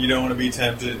place, you don't want to be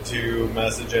tempted to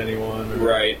message anyone. Or...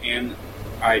 Right, and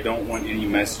I don't want any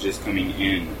messages coming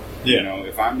in. Yeah. You know,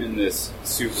 if I'm in this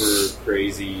super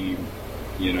crazy,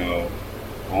 you know,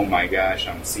 oh my gosh,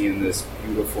 I'm seeing this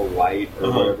beautiful light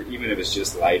or whatever, even if it's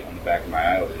just light on the back of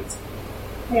my eyelids,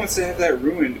 who wants to have that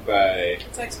ruined by...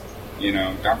 You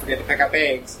know, don't forget to pick up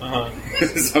eggs.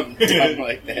 Something dumb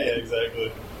like that. Yeah,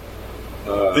 exactly.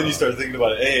 Then you start thinking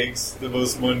about eggs, the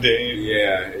most mundane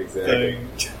exactly. thing.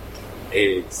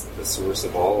 Eggs, the source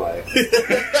of all life.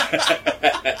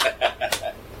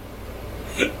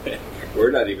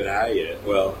 We're not even high yet.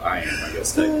 Well, I am, I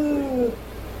guess, technically.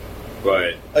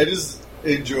 But I just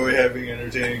enjoy having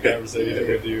entertaining conversation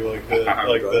with you like that.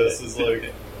 Like this is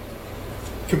like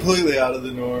completely out of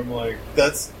the norm. Like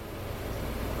that's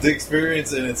the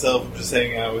experience in itself of just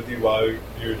hanging out with you while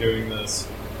you're doing this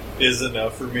is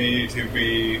enough for me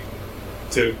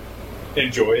to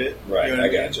enjoy it. Right, you know I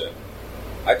what mean? gotcha.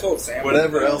 I told Sam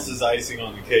whatever else is icing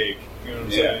on the cake. You know what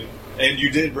I'm saying? And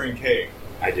you did bring cake.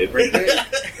 I did bring cake.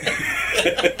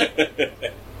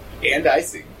 And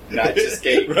icing, not just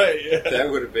cake. Right, yeah. That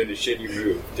would have been a shitty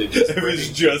move. To just it was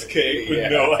just cake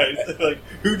with no ice. Like,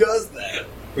 who does that?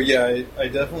 But yeah, I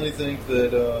definitely think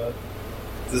that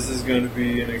this is going to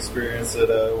be an experience that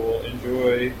I will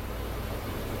enjoy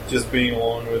just being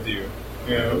along with you.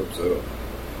 You know? I hope so.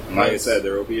 And like I said,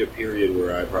 there will be a period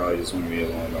where I probably just want to be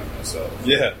alone by myself.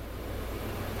 Yeah.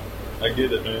 I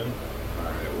get it, man.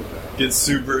 Alright, with that. Get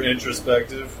super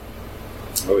introspective.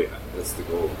 Oh yeah, that's the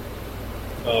goal.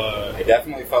 I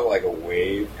definitely felt like a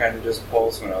wave kind of just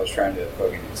pulse when I was trying to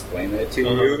fucking explain that to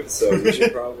you, so we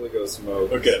should probably go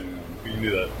smoke. Okay, soon. we can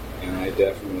do that. And I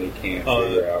definitely can't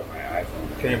figure out my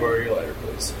iPhone. Can I borrow your lighter,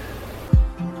 please?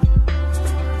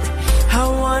 I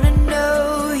wanna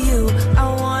know you,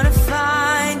 I wanna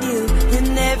find you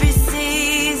in every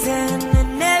season,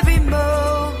 in every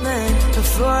moment.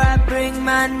 Before I bring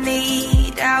my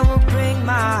need, I will bring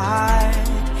my heart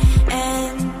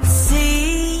and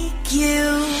seek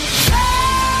you.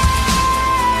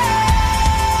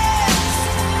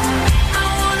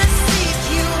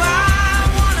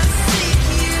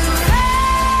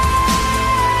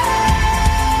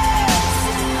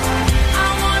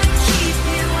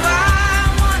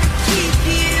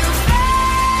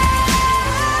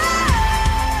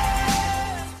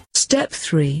 Step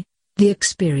 3. The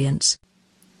experience.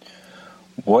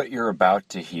 What you're about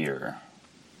to hear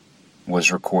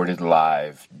was recorded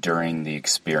live during the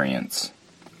experience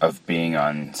of being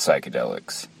on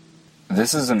psychedelics.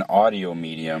 This is an audio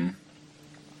medium,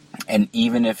 and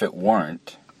even if it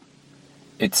weren't,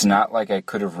 it's not like I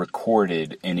could have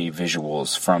recorded any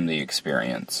visuals from the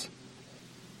experience.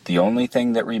 The only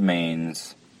thing that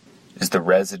remains is the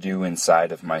residue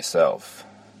inside of myself.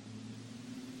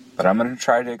 But I'm going to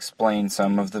try to explain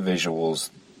some of the visuals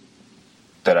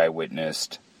that I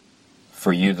witnessed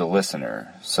for you, the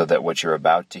listener, so that what you're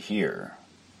about to hear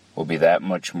will be that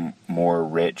much more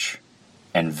rich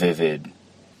and vivid.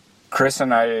 Chris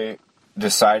and I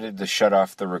decided to shut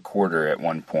off the recorder at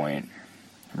one point,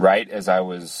 right as I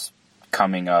was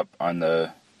coming up on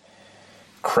the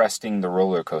cresting the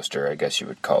roller coaster, I guess you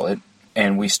would call it,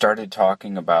 and we started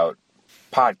talking about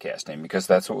podcasting, because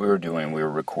that's what we were doing. We were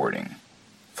recording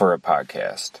for a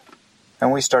podcast.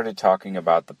 And we started talking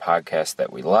about the podcasts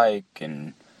that we like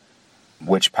and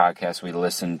which podcasts we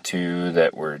listened to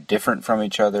that were different from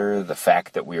each other, the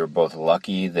fact that we were both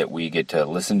lucky that we get to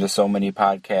listen to so many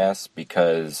podcasts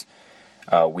because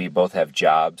we both have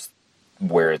jobs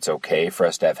where it's okay for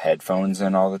us to have headphones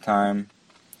in all the time.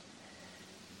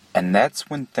 And that's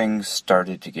when things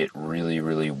started to get really,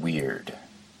 really weird.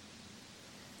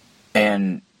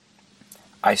 And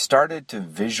I started to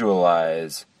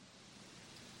visualize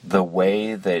the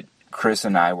way that Chris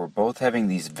and I were both having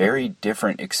these very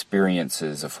different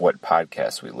experiences of what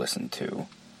podcasts we listened to.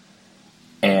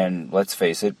 And let's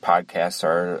face it, podcasts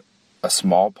are a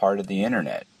small part of the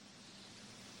internet.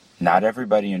 Not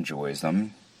everybody enjoys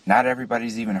them. Not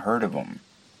everybody's even heard of them.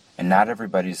 And not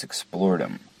everybody's explored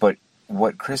them. But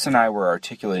what Chris and I were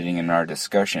articulating in our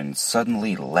discussion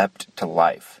suddenly leapt to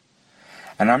life.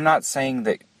 And I'm not saying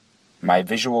that my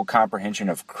visual comprehension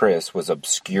of Chris was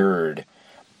obscured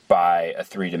by a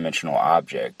three-dimensional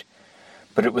object,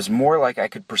 but it was more like I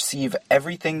could perceive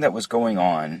everything that was going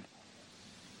on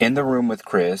in the room with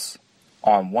Chris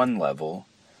on one level,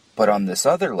 but on this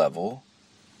other level,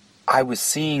 I was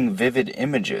seeing vivid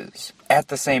images at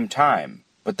the same time,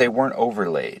 but they weren't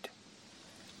overlaid.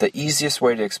 The easiest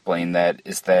way to explain that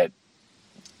is that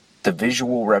the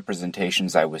visual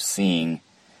representations I was seeing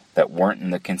that weren't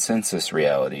in the consensus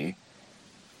reality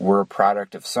were a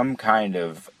product of some kind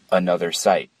of another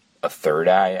sight, a third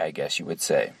eye, I guess you would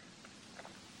say.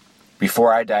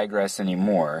 Before I digress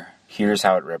anymore, here's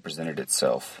how it represented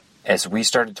itself. As we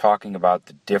started talking about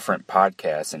the different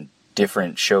podcasts and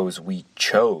different shows we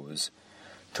chose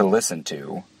to listen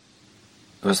to,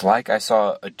 it was like I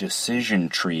saw a decision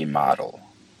tree model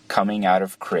coming out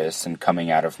of Chris and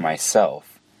coming out of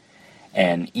myself.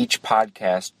 And each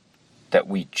podcast that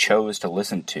we chose to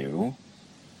listen to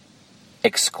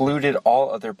excluded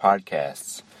all other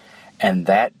podcasts, and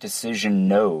that decision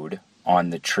node on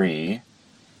the tree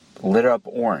lit up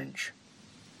orange,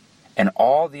 and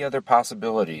all the other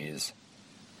possibilities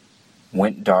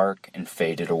went dark and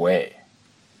faded away.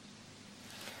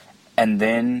 And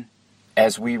then,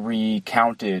 as we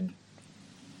recounted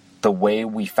the way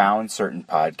we found certain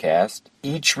podcasts,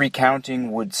 each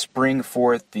recounting would spring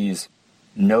forth these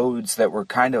nodes that were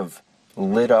kind of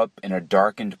lit up in a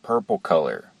darkened purple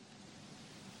color.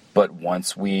 But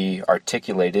once we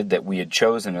articulated that we had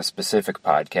chosen a specific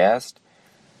podcast,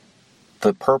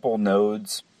 the purple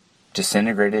nodes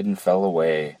disintegrated and fell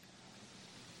away,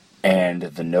 and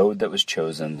the node that was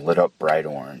chosen lit up bright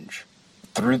orange.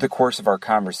 Through the course of our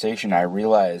conversation, I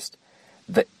realized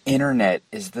the internet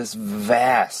is this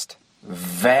vast,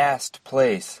 vast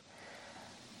place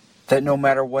that no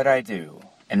matter what I do,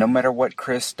 and no matter what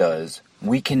Chris does,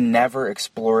 we can never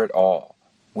explore it all,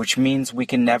 which means we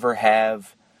can never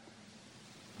have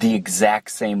the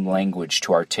exact same language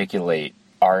to articulate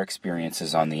our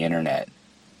experiences on the internet.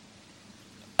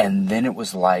 And then it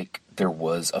was like there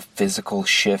was a physical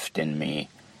shift in me,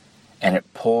 and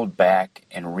it pulled back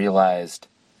and realized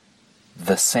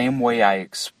the same way I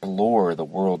explore the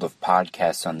world of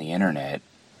podcasts on the internet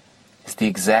is the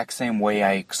exact same way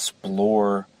I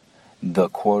explore the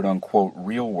quote-unquote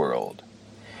real world.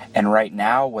 And right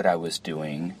now what I was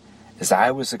doing is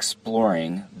I was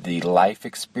exploring the life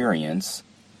experience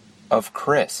of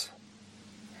Chris.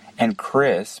 And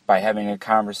Chris, by having a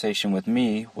conversation with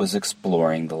me, was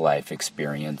exploring the life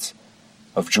experience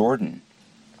of Jordan.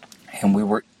 And we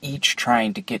were each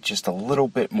trying to get just a little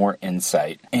bit more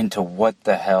insight into what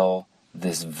the hell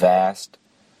this vast,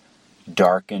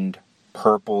 darkened,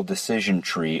 purple decision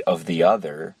tree of the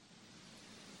other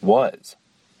was.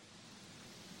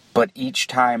 But each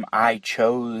time I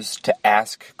chose to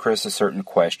ask Chris a certain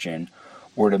question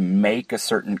or to make a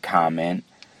certain comment,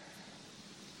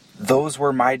 those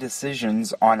were my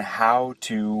decisions on how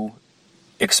to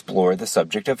explore the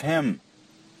subject of him.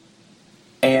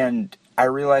 And I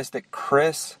realized that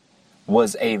Chris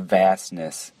was a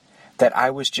vastness that I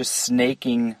was just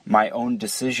snaking my own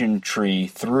decision tree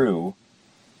through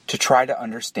to try to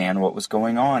understand what was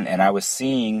going on. And I was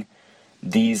seeing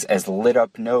these as lit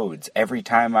up nodes. Every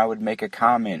time I would make a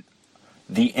comment,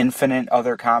 the infinite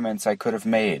other comments I could have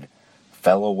made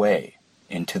fell away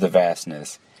into the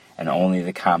vastness, and only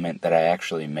the comment that I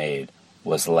actually made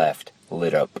was left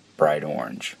lit up bright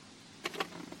orange.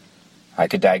 I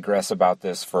could digress about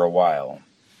this for a while,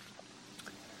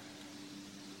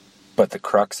 but the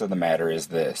crux of the matter is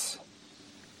this.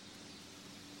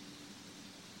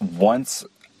 Once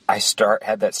I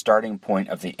had that starting point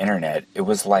of the internet, it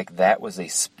was like that was a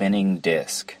spinning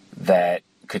disc that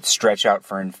could stretch out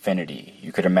for infinity.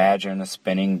 You could imagine a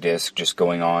spinning disc just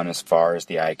going on as far as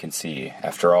the eye can see.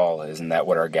 After all, isn't that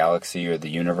what our galaxy or the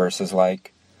universe is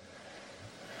like?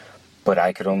 But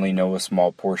I could only know a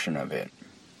small portion of it.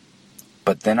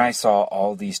 But then I saw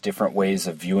all these different ways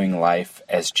of viewing life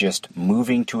as just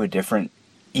moving to a different,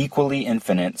 equally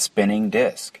infinite spinning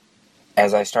disc.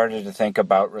 As I started to think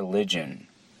about religion,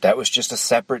 that was just a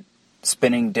separate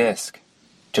spinning disc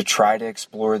to try to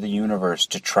explore the universe,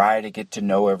 to try to get to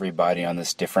know everybody on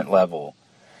this different level.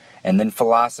 And then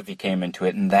philosophy came into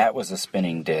it, and that was a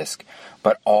spinning disc.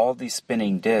 But all these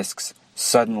spinning discs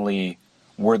suddenly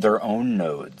were their own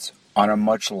nodes on a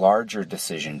much larger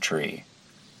decision tree.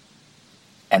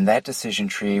 And that decision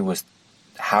tree was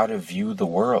how to view the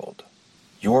world.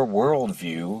 Your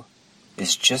worldview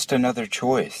is just another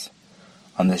choice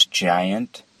on this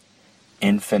giant,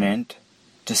 infinite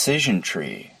decision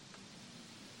tree.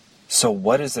 So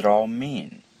what does it all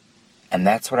mean? And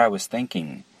that's what I was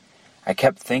thinking. I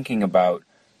kept thinking about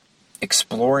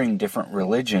exploring different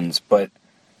religions, but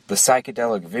the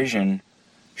psychedelic vision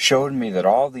showed me that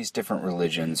all these different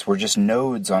religions were just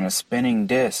nodes on a spinning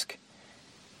disc.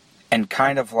 And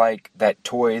kind of like that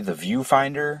toy, the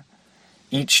viewfinder,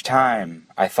 each time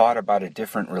I thought about a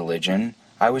different religion,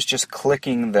 I was just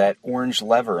clicking that orange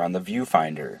lever on the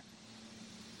viewfinder,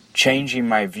 changing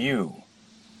my view,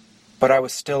 but I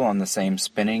was still on the same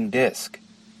spinning disc.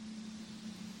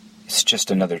 It's just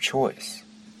another choice.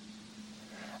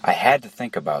 I had to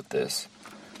think about this,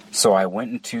 so I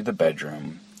went into the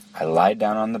bedroom, I lied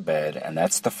down on the bed, and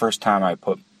that's the first time I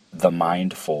put the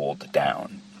Mindfold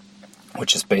down,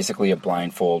 which is basically a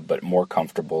blindfold but more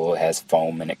comfortable. It has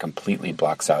foam and it completely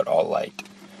blocks out all light.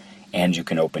 And you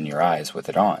can open your eyes with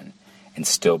it on and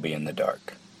still be in the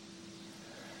dark.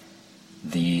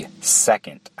 The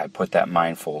second I put that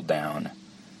Mindfold down,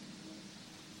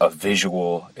 a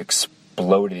visual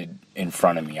exploded in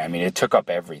front of me. I mean, it took up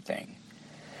everything.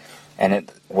 And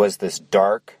it was this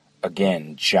dark,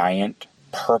 again, giant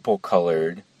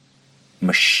purple-colored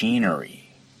machinery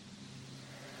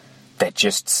that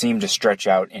just seemed to stretch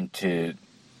out into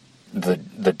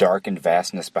the darkened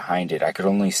vastness behind it. I could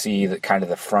only see the kind of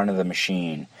the front of the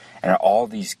machine, and all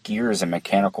these gears and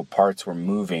mechanical parts were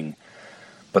moving,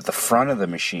 but the front of the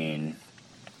machine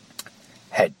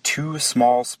had two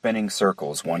small spinning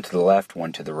circles, one to the left,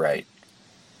 one to the right,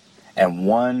 and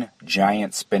one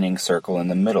giant spinning circle in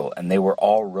the middle, and they were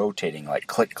all rotating like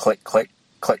click, click, click,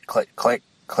 click, click, click,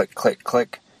 click, click,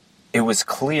 click. It was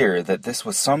clear that this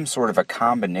was some sort of a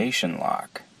combination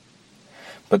lock,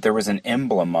 but there was an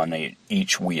emblem on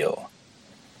each wheel.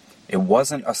 It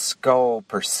wasn't a skull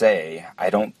per se, I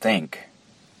don't think.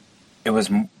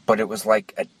 But it was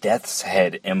like a death's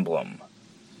head emblem,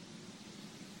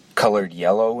 colored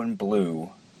yellow and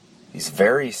blue. These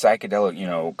very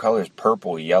psychedelic, colors,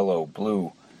 purple, yellow,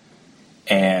 blue.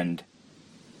 And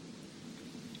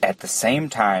at the same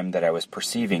time that I was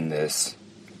perceiving this,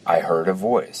 I heard a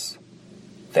voice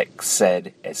that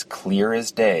said as clear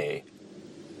as day,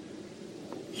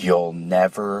 "You'll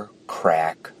never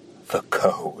crack the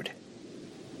code."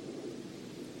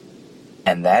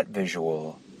 And that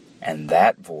visual and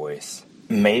that voice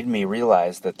made me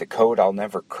realize that the code I'll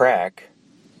never crack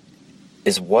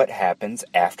is what happens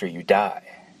after you die.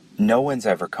 No one's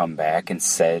ever come back and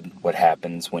said what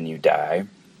happens when you die.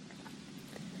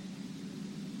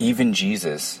 Even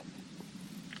Jesus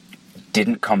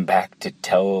didn't come back to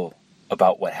tell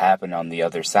about what happened on the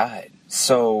other side.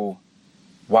 So,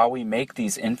 while we make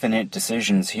these infinite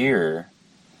decisions here,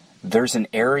 there's an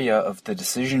area of the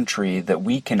decision tree that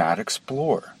we cannot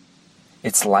explore.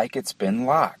 It's like it's been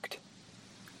locked.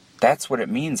 That's what it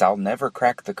means. I'll never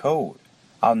crack the code.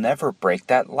 I'll never break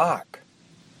that lock.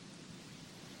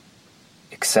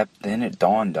 Except then it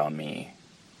dawned on me,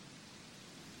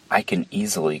 I can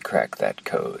easily crack that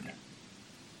code.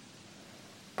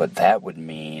 But that would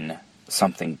mean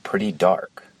something pretty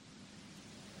dark.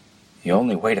 The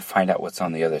only way to find out what's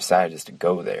on the other side is to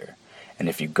go there. And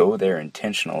if you go there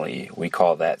intentionally, we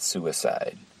call that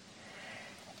suicide.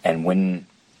 And when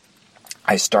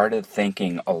I started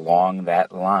thinking along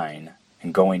that line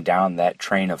and going down that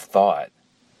train of thought,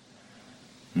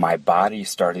 my body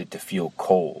started to feel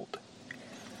cold.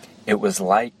 It was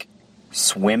like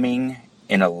swimming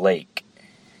in a lake.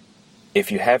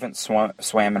 If you haven't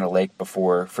swam in a lake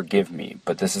before, forgive me,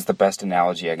 but this is the best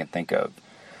analogy I can think of.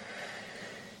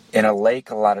 In a lake,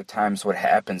 a lot of times what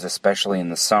happens, especially in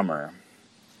the summer,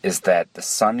 is that the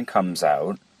sun comes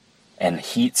out and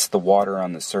heats the water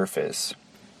on the surface,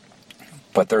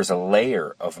 but there's a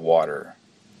layer of water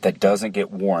that doesn't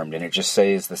get warmed, and it just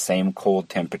stays the same cold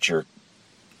temperature,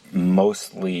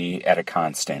 mostly at a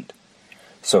constant.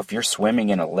 So if you're swimming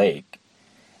in a lake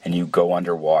and you go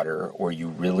underwater or you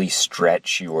really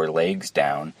stretch your legs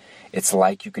down, it's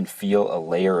like you can feel a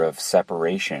layer of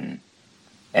separation,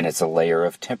 and it's a layer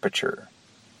of temperature.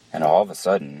 And all of a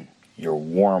sudden, you're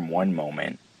warm one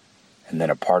moment, and then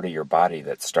a part of your body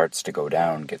that starts to go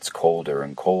down gets colder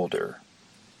and colder.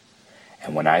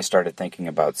 And when I started thinking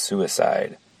about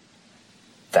suicide,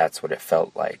 that's what it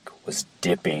felt like, was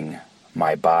dipping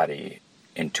my body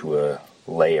into a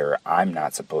layer I'm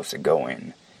not supposed to go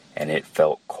in, and it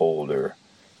felt colder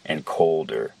and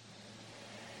colder.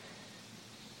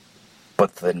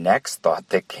 But the next thought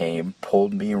that came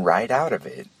pulled me right out of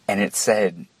it, and it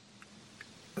said,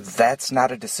 that's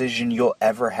not a decision you'll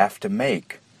ever have to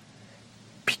make,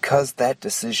 because that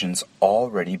decision's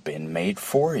already been made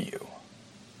for you.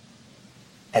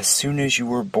 As soon as you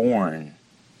were born,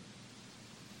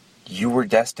 you were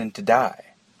destined to die.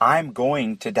 I'm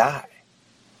going to die.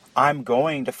 I'm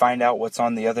going to find out what's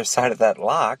on the other side of that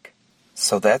lock.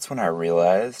 So that's when I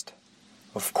realized,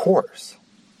 of course.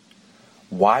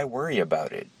 Why worry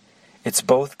about it? It's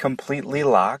both completely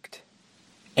locked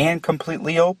and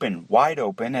completely open, wide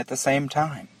open at the same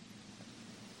time.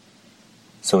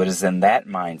 So it is in that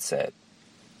mindset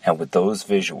and with those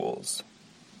visuals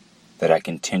that I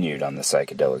continued on the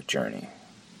psychedelic journey.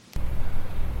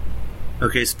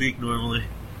 Okay, speak normally.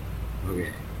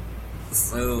 Okay.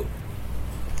 So,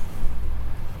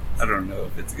 I don't know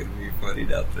if it's going to be funny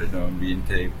now that I know I'm being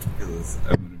taped because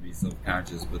I'm going to be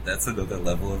self-conscious, but that's another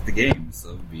level of the game,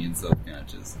 so being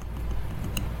self-conscious.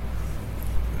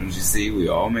 Don't you see, we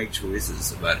all make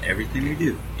choices about everything we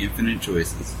do. Infinite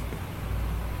choices.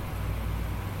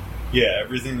 Yeah,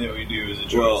 everything that we do is a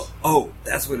choice. Well,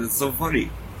 that's what is so funny.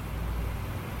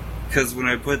 Because when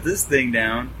I put this thing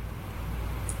down,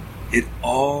 it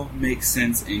all makes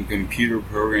sense in computer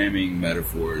programming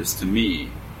metaphors to me.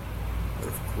 But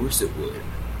of course it would.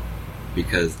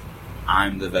 Because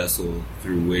I'm the vessel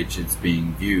through which it's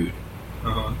being viewed.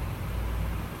 Uh-huh.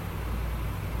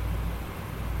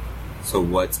 So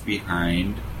what's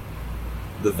behind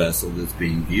the vessel that's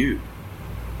being viewed?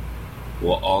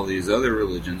 Well, all these other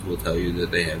religions will tell you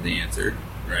that they have the answer,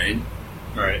 right?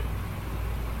 Right.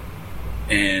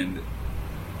 And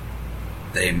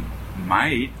they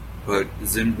might, but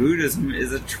Zen Buddhism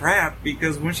is a trap,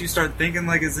 because once you start thinking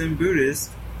like a Zen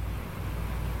Buddhist,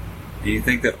 and you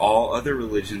think that all other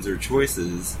religions are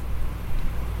choices,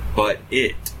 but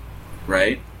it,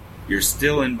 right? You're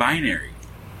still in binary.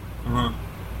 Uh-huh.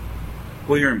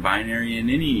 Well, you're in binary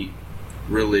in any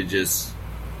religious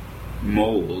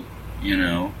mold, you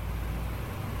know.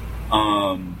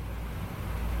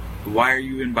 Why are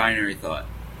you in binary thought?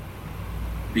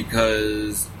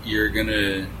 Because you're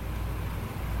gonna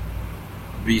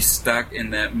be stuck in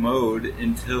that mode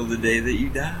until the day that you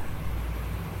die.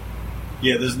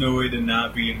 Yeah, there's no way to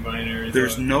not be in binary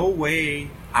There's thought. no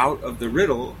way out of the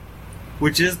riddle,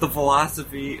 which is the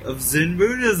philosophy of Zen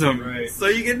Buddhism. Right. So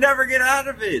you can never get out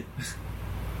of it.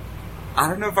 I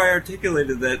don't know if I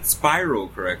articulated that spiral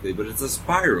correctly, but it's a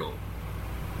spiral.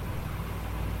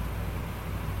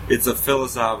 It's a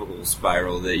philosophical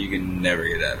spiral that you can never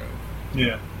get out of.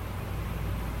 Yeah.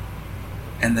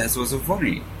 And that's what's so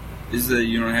funny, is that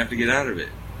you don't have to get out of it.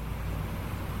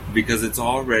 Because it's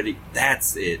already,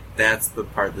 that's it. That's the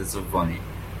part that's so funny.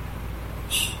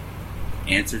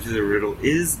 Answer to the riddle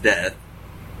is death,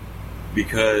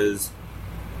 because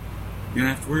you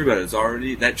don't have to worry about it. It's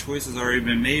already, that choice has already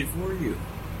been made for you.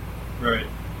 Right.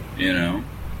 You know?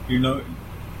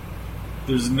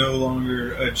 There's no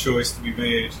longer a choice to be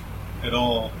made at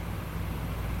all.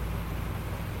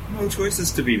 No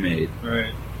choices to be made.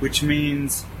 Right. Which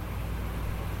means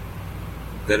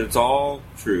that it's all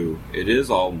true. It is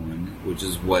all one, which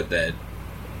is what that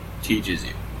teaches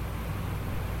you.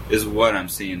 Is what I'm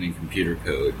seeing in computer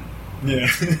code. Yeah.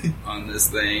 On this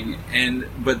thing.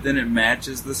 But then it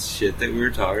matches the shit that we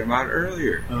were talking about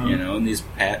earlier. Uh-huh. You know, and these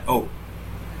the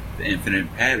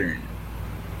infinite pattern.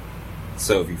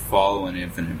 So if you follow an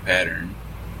infinite pattern,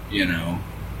 you know,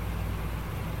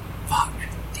 fuck,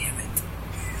 damn it.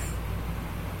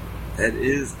 That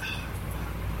is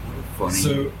funny.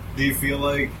 So, do you feel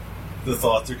like the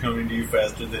thoughts are coming to you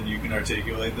faster than you can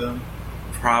articulate them?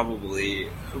 Probably,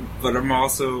 but I'm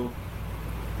also,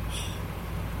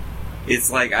 it's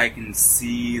like I can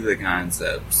see the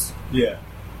concepts. Yeah.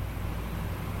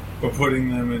 But putting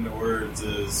them into words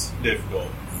is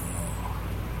difficult.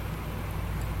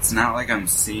 It's not like I'm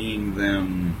seeing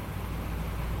them.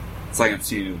 It's like I'm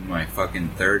seeing it with my fucking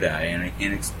third eye and I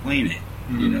can't explain it.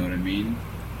 Mm-hmm. You know what I mean?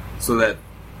 So that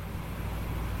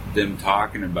them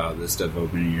talking about this stuff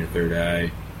opening your third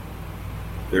eye,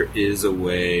 there is a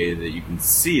way that you can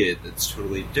see it that's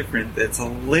totally different, that's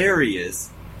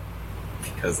hilarious,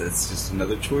 because that's just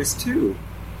another choice too.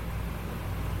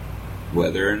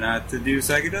 Whether or not to do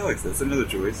psychedelics, that's another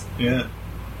choice. Yeah.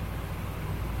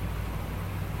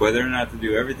 Whether or not to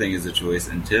do everything is a choice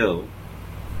until...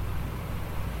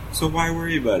 So why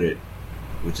worry about it?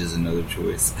 Which is another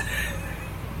choice.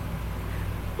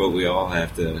 But we all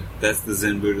have to... That's the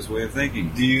Zen Buddhist way of thinking.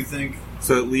 Do you think...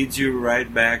 So it leads you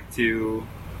right back to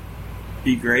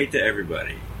be great to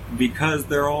everybody. Because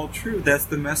they're all true. That's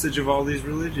the message of all these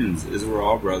religions, is we're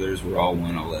all brothers, we're all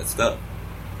one, all that stuff.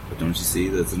 But don't you see,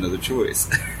 that's another choice.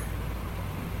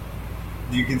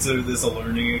 Do you consider this a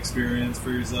learning experience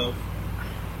for yourself?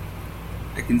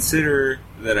 I consider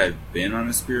that I've been on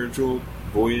a spiritual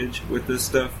voyage with this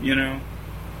stuff, you know?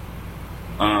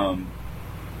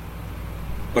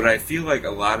 But I feel like a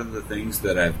lot of the things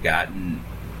that I've gotten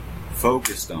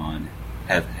focused on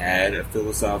have had a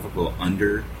philosophical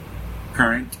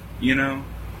undercurrent, you know?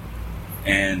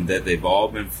 And that they've all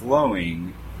been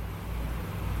flowing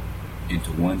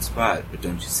into one spot. But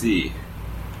don't you see?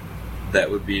 That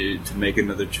would be to make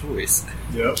another choice.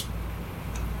 Yep.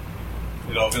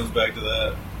 It all comes back to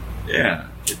that. Yeah.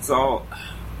 It's all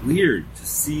weird to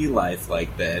see life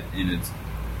like that in its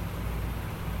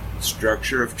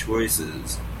structure of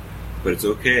choices. But it's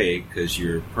okay, because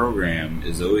your program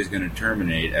is always going to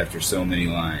terminate after so many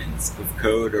lines of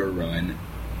code or run.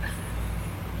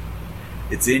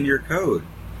 It's in your code.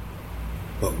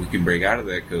 But we can break out of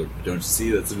that code. But don't you see,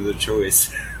 that's another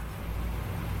choice.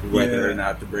 Whether or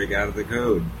not to break out of the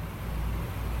code.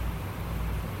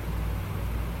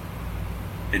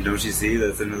 And don't you see,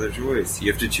 that's another choice. You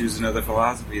have to choose another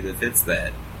philosophy that fits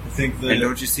that. I think that... And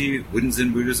don't you see, wouldn't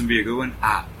Zen Buddhism be a good one?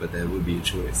 But that would be a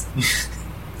choice.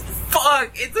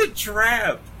 Fuck! It's a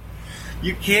trap!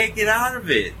 You can't get out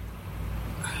of it.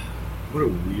 What a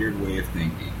weird way of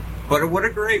thinking. But what a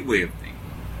great way of thinking.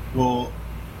 Well,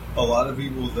 a lot of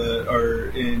people that are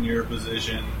in your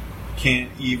position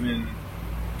can't even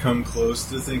come close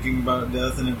to thinking about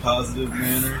death in a positive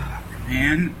manner.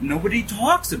 man. Nobody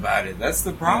talks about it. That's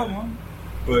the problem.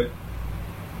 Yeah.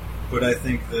 But I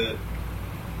think that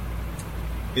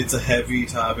it's a heavy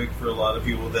topic for a lot of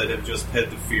people that have just had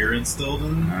the fear instilled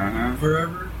in them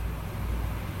forever.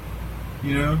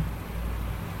 You know?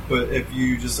 But if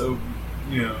you just, if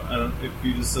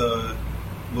you just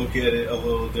look at it a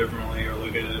little differently, or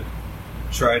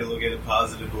try to look at it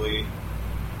positively,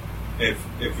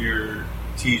 if your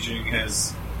teaching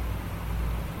has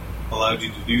allowed you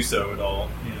to do so at all,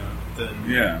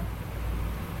 then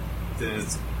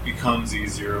it becomes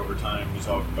easier over time to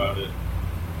talk about it.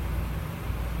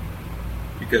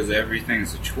 Because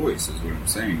everything's a choice, is what I'm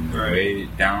saying. Right. Way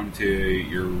down to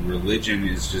your religion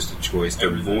is just a choice to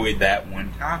avoid that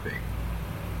one topic.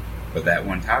 But that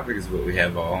one topic is what we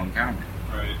have all in common.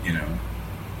 Right.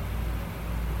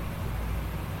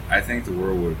 I think the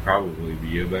world would probably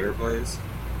be a better place.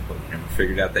 But we never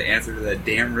figured out the answer to that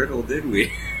damn riddle, did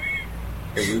we?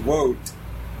 And we won't.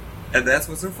 And that's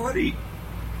what's so funny.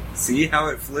 See how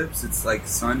it flips? It's like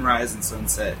sunrise and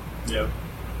sunset. Yep.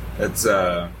 That's,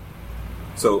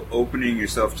 so opening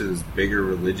yourself to this bigger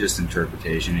religious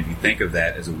interpretation, if you think of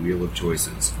that as a wheel of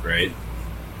choices, right?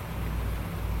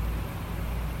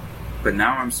 But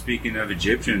now I'm speaking of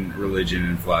Egyptian religion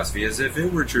and philosophy as if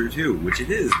it were true too, which it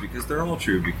is, because they're all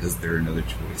true because they're another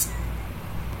choice.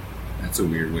 That's a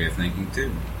weird way of thinking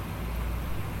too.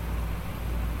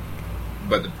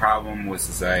 But the problem with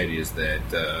society is that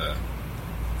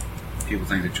people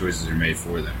think the choices are made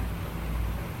for them.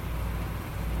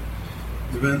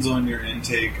 Depends on your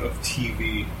intake of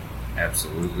TV.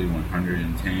 Absolutely,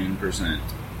 110%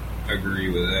 agree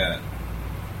with that.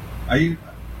 I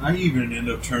even end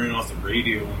up turning off the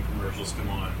radio when commercials come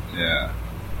on. Yeah.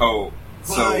 Oh,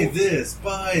 buy this,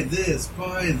 buy this,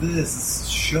 buy this.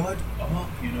 Shut up,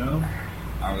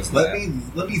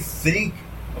 Let me think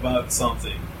about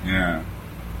something. Yeah.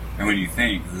 And when you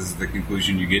think, this is the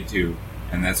conclusion you get to.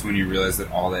 And that's when you realize that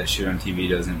all that shit on TV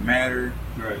doesn't matter.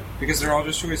 Right. Because they're all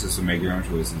just choices, so make your own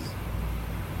choices.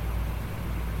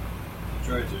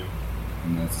 Try to.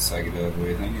 And that's a psychedelic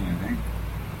way of thinking, I think.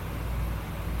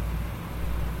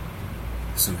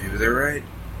 So maybe they're right.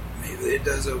 Maybe it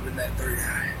does open that third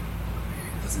eye. Maybe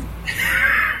it doesn't.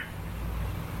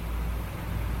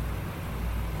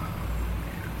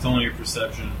 It's only your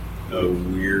perception. The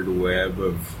weird web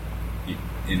of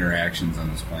interactions on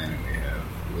this planet we have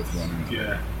with one another.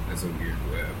 Yeah. That's a weird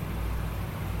web.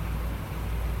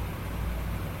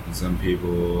 And some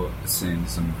people send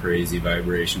some crazy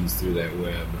vibrations through that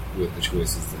web with the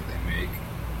choices that they make.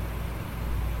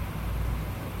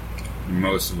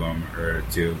 Most of them are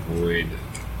to avoid,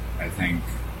 I think,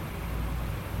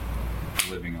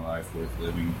 living a life worth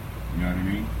living. You know what I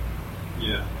mean?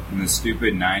 Yeah. And the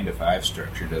stupid 9-to-5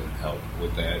 structure doesn't help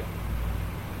with that.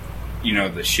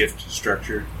 The shift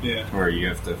structure? Yeah. Where you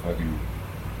have to fucking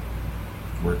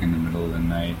work in the middle of the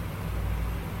night.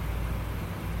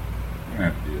 You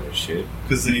don't have to do that shit.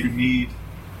 Because they need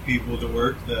people to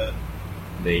work that.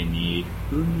 They need.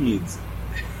 Who needs?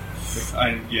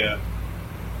 Yeah.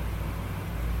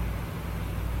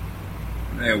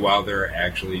 And while they're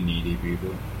actually needy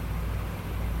people.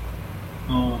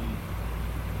 I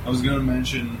was going to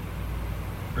mention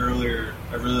earlier,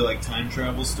 I really like time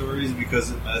travel stories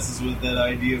because it messes with that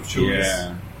idea of choice.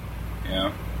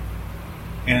 Yeah.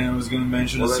 And I was going to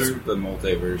mention that's the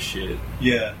multiverse shit.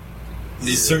 Yeah.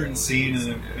 There's a certain scene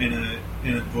in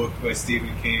a book by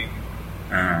Stephen King,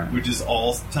 which is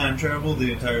all time travel.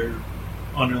 The entire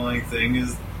underlying thing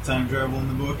is time travel in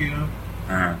the book,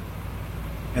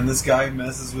 And this guy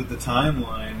messes with the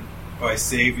timeline by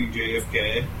saving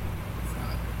JFK.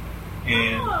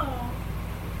 And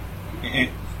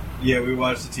yeah, we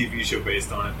watched a TV show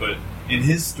based on it, but in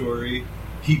his story,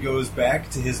 he goes back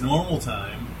to his normal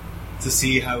time to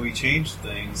see how he changed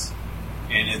things,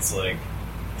 and it's like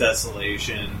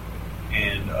desolation,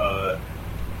 and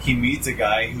he meets a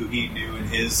guy who he knew in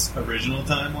his original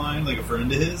timeline, like a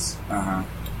friend of his.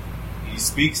 He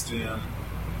speaks to him,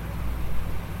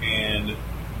 and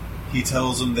he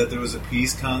tells him that there was a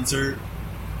peace concert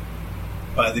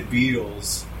by the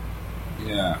Beatles.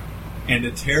 Yeah. And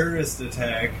a terrorist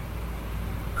attack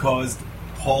caused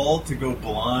Paul to go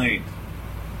blind.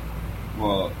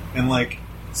 Well, and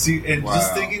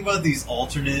just thinking about these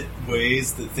alternate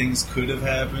ways that things could have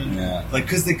happened. Yeah.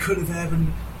 Because they could have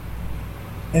happened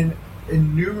an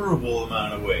innumerable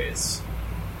amount of ways,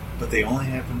 but they only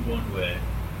happened one way.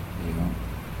 Yeah.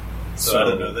 So I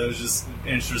don't know. That was just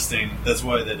interesting. That's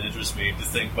why that interests me to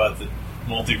think about the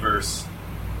multiverse.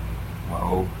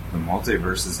 Well, the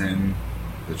multiverse is in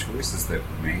the choices that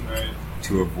we make. Right.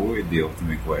 to avoid the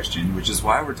ultimate question, which is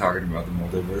why we're talking about the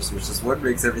multiverse, which is what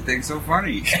makes everything so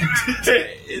funny.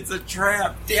 It's a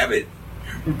trap, damn it.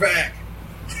 We're back.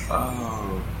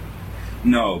 Oh.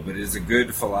 No, but it's a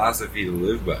good philosophy to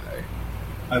live by.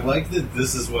 I like that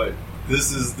this is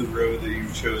the road that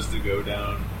you chose to go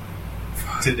down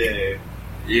today.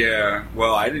 Yeah,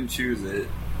 well, I didn't choose it.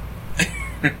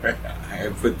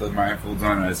 I put the mindfolds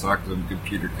on and I saw some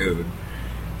computer code.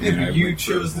 Yeah, but you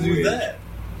chose to do that.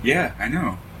 Yeah, I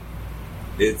know.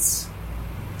 It's...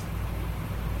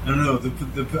 I don't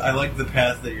know, I like the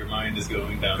path that your mind is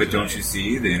going down. But don't you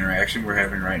see, the interaction we're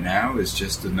having right now is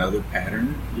just another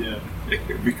pattern? Yeah.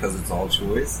 Because it's all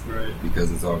choice. Right.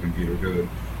 Because it's all computer code.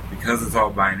 Because it's all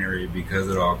binary. Because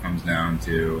it all comes down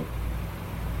to...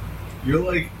 You're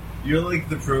like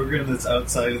the program that's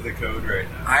outside of the code right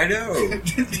now. I know.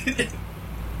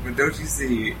 But don't you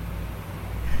see...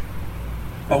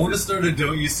 I want to start a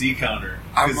don't you see counter.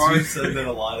 Because you've said that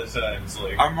a lot of times.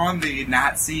 Like, I'm on the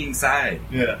not seeing side.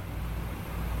 Yeah.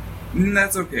 And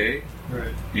that's okay.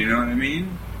 Right. You know what I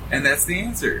mean? And that's the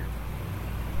answer.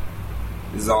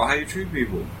 This is all how you treat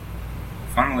people.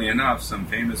 Funnily enough, some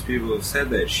famous people have said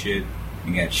that shit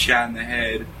and got shot in the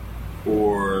head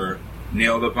or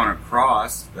nailed up on a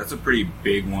cross. That's a pretty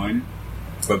big one.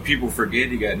 But people forget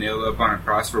he got nailed up on a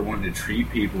cross for wanting to treat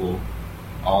people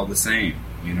all the same,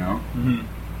 you know? Mm-hmm.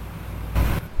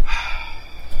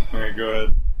 Alright, go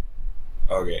ahead.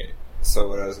 Okay, so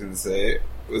what I was going to say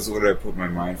was when I put my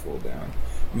mindful down.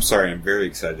 I'm sorry, I'm very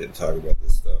excited to talk about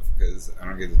this stuff because I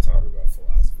don't get to talk about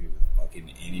philosophy with fucking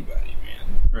anybody, man.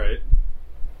 Right.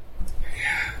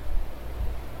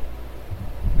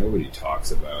 Nobody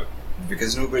talks about...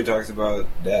 Because nobody talks about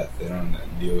death. They don't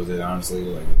deal with it honestly,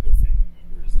 like with their family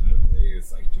members and everything.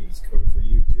 It's like, dude, it's coming for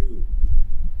you too.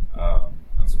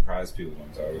 I'm surprised people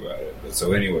don't talk about it. But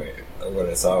so anyway, what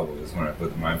I saw was when I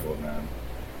put the mindful down,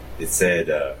 it said,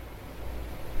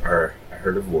 or I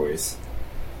heard a voice.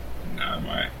 It didn't sound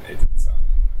like mine.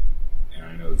 And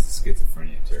I know this is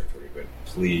schizophrenia territory, but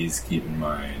please keep in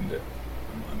mind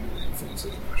I'm under the influence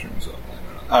of the mushrooms, so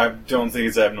I don't think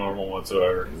it's abnormal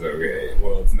whatsoever. It's okay.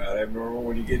 Well, it's not abnormal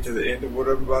when you get to the end of what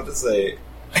I'm about to say.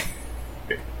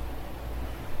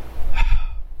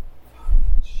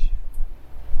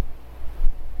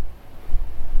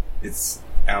 It's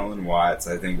Alan Watts,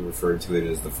 I think, referred to it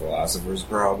as the philosopher's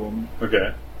problem.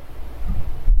 Okay.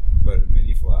 But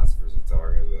many philosophers have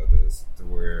talked about this, to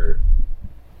where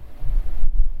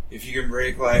if you can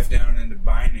break life down into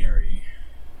binary,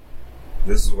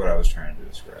 this is what I was trying to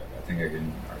describe. I think I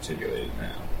can articulate it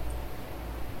now.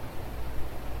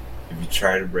 If you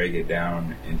try to break it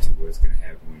down into what's going to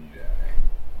happen when you die,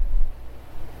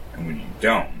 and when you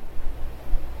don't,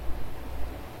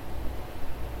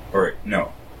 or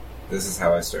no, this is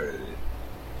how I started it.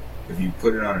 If you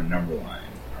put it on a number line,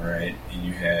 alright, and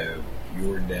you have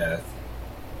your death,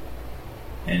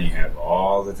 and you have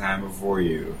all the time before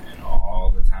you, and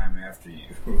all the time after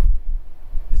you,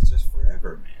 it's just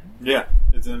forever, man. Yeah,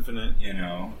 it's infinite. You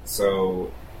know,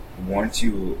 so once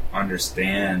you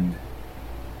understand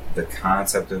the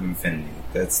concept of infinity,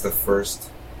 that's the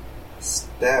first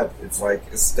step. It's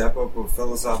like a step up a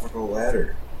philosophical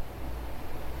ladder.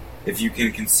 If you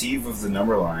can conceive of the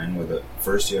number line with it,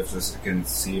 first you have to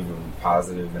conceive of a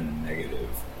positive and a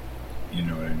negative. You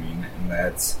know what I mean? And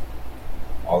that's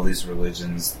all these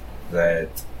religions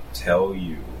that tell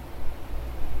you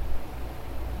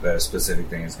that a specific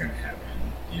thing is going to happen.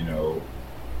 You know,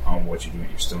 on what you're doing,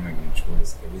 you're still making a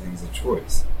choice. Everything's a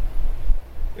choice.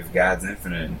 If God's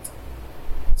infinite,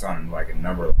 it's on like a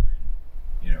number line.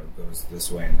 You know, it goes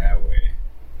this way and that way.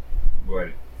 But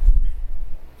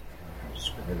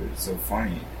it's so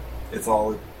funny. It's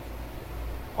all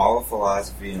of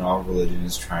philosophy and all religion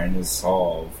is trying to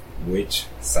solve which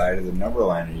side of the number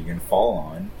line are you going to fall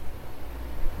on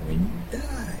when you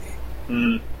die.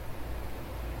 Mm-hmm.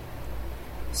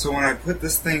 So when I put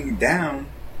this thing down,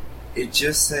 it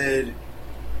just said,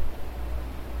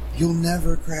 you'll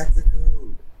never crack the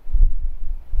code.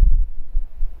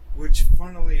 Which,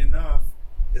 funnily enough,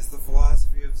 is the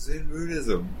philosophy of Zen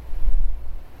Buddhism.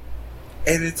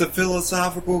 And it's a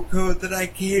philosophical code that I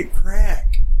can't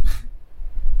crack.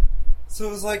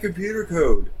 So it's like computer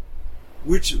code.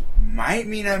 Which might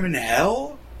mean I'm in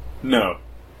hell? No.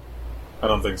 I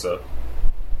don't think so.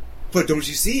 But don't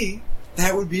you see?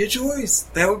 That would be a choice.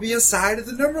 That would be a side of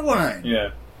the number line.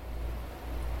 Yeah.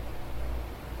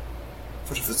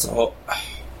 But if it's all... Oh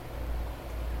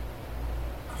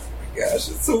my gosh,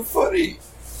 it's so funny.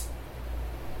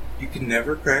 You can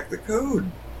never crack the code.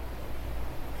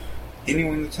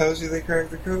 Anyone that tells you they cracked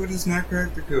the code has not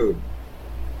cracked the code.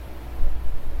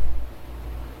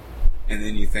 And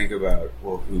then you think about,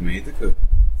 well, who made the code?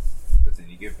 But then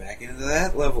you get back into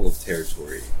that level of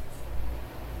territory.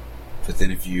 But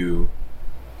then if you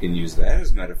can use that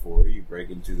as metaphor, you break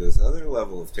into this other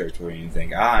level of territory and you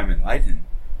think, I'm enlightened.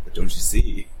 But don't you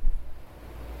see?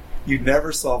 You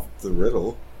never solved the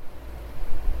riddle.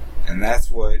 And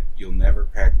that's what you'll never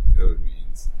crack the code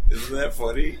means. Isn't that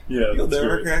funny? Yeah, you'll that's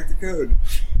never great. crack the code.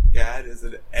 God is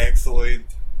an excellent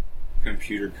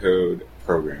computer code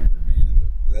programmer, man.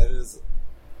 That is...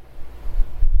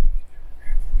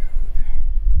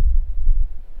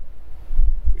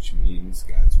 Which means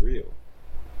God's real.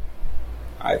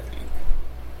 I think.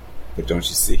 But don't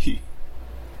you see?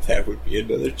 That would be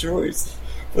another choice.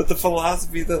 But the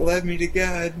philosophy that led me to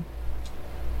God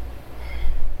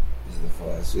is the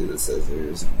philosophy that says there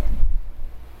isn't one.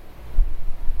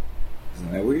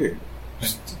 Isn't that weird?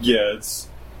 Yeah, it's...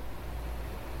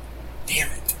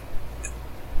 Damn it.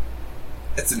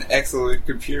 That's an excellent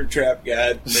computer trap,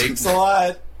 God. Thanks a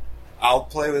lot. I'll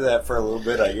play with that for a little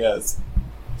bit, I guess.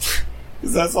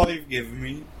 Because that's all you've given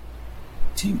me.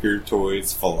 Tinker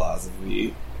Toys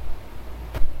philosophy.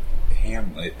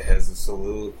 Hamlet has a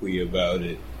soliloquy about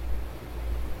it.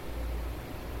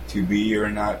 To be or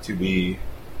not to be,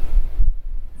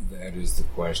 that is the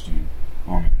question.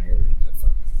 Oh man, I gotta read that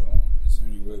fucking poem. Is there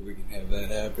any way we can have that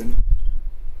happen?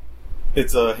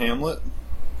 It's a Hamlet?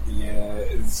 Yeah,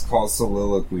 it's called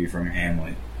Soliloquy from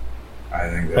Hamlet. I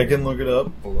think that I can look it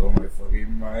up. Blow my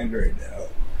fucking mind right now.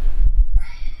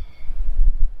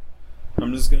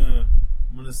 I'm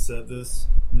gonna set this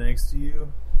next to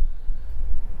you.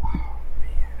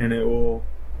 And it will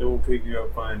pick you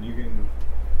up fine. You can...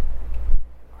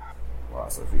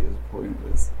 Philosophy is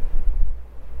pointless.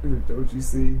 Don't you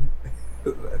see?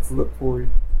 That's the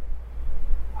point.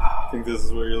 I think this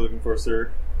is what you're looking for,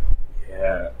 sir.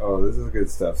 Yeah. Oh, this is good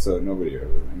stuff. So nobody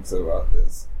ever thinks about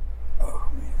this. Oh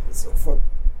man, that's so fun.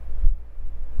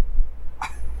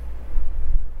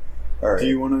 All right. Do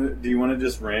you want to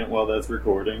just rant while that's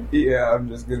recording? Yeah, I'm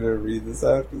just gonna read this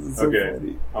out because it's so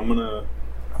funny.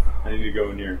 I need to go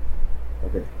in here.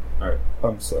 Okay. All right.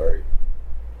 I'm sorry.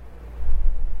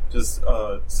 Just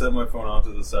set my phone off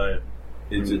to the side.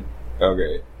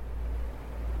 Okay.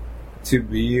 To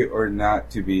be or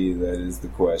not to be, that is the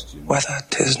question. Whether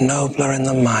 'tis nobler in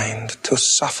the mind to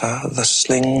suffer the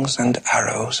slings and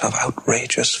arrows of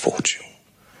outrageous fortune,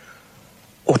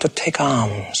 or to take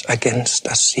arms against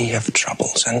a sea of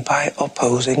troubles, and by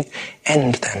opposing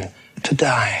end them, to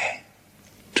die,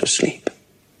 to sleep,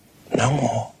 no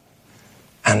more,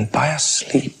 and by a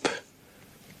sleep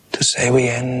to say we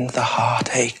end the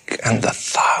heartache and the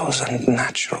 1,000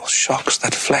 natural shocks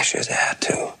that flesh is heir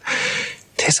to.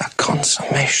 'Tis a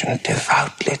consummation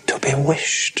devoutly to be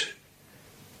wished.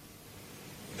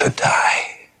 To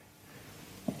die,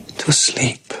 to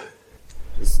sleep.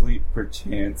 To sleep,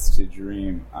 perchance to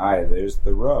dream. Aye, there's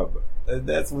the rub. And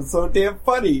that's what's so damn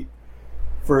funny.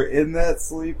 For in that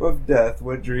sleep of death,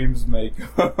 what dreams may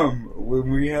come when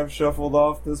we have shuffled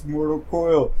off this mortal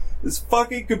coil. This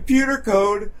fucking computer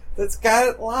code that's got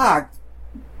it locked.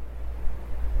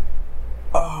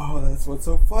 Oh, that's what's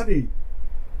so funny.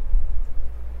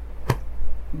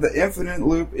 The infinite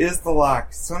loop is the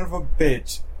lock. Son of a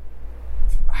bitch.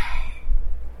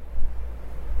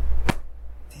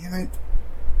 Damn it.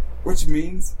 Which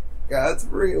means God's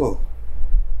real.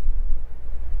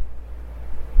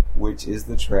 Which is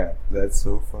the trap. That's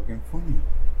so fucking funny.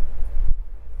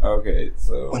 Okay,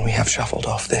 so... When we have shuffled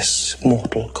off this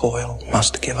mortal coil,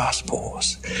 must give us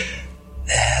pause.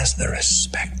 There's the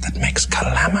respect that makes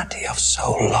calamity of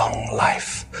so long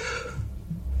life.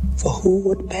 For who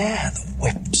would bear the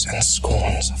whips and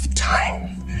scorns of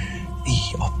time,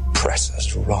 the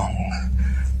oppressor's wrong,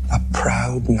 a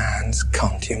proud man's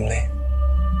contumely,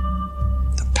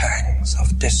 the pangs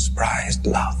of despised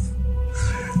love,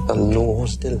 the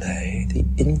law's delay, the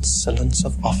insolence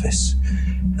of office,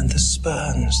 and the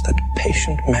spurns that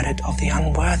patient merit of the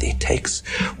unworthy takes,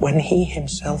 when he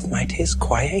himself might his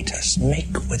quietus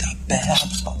make with a bare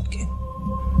bodkin?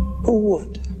 Who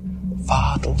would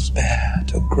fardels bear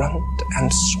to grunt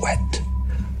and sweat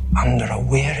under a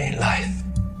weary life?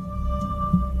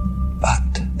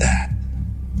 But that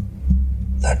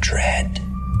the dread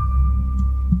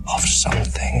of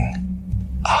something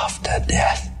after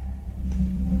death,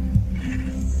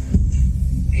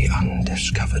 the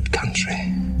undiscovered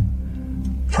country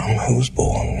from whose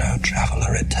bourne no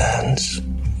traveller returns,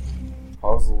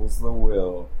 puzzles the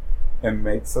will and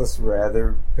makes us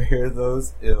rather bear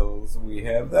those ills we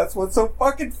have. That's what's so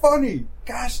fucking funny.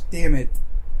 Gosh damn it.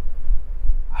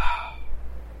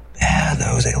 Bear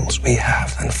those ills we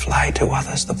have, then fly to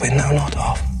others that we know not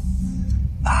of.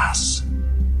 Thus,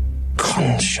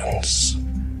 conscience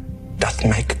doth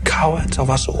make cowards of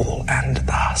us all, and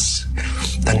thus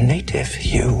the native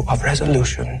hue of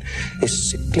resolution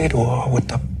is sicklied o'er with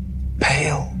the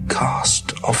pale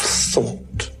cast of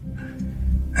thought,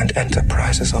 and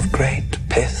enterprises of great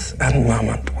pith and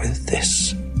moment with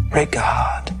this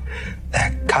regard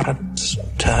their currents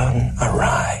turn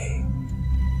awry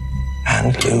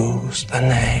and lose the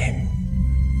name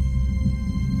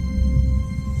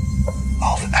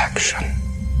of action.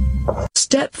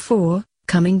 Step 4.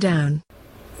 Coming down.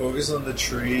 Focus on the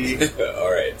tree.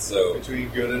 Alright, so... between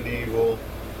good and evil.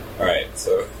 Alright,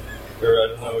 so... Or I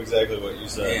don't know exactly what you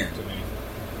said to me.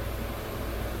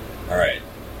 Alright.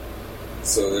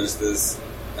 So there's this...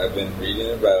 I've been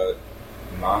reading about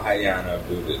Mahayana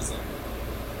Buddhism.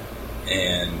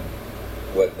 And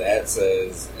what that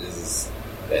says is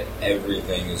that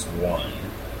everything is one,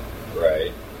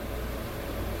 right?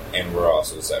 And we're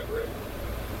also separate.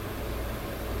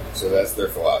 So that's their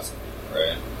philosophy,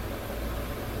 right?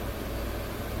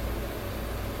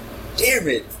 Damn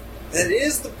it! That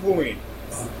is the point!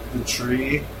 The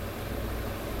tree.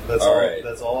 That's all. Right.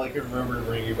 That's all I can remember to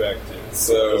bring you back to.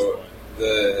 So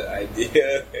the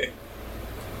idea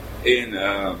in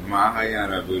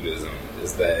Mahayana Buddhism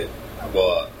is that,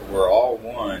 well, we're all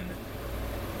one,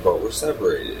 but we're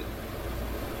separated.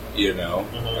 You know,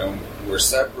 and we're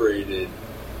separated.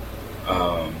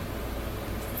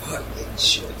 Fucking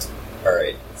shit.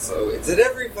 Alright, so it's at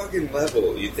every fucking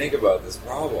level you think about this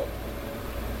problem,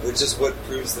 which is what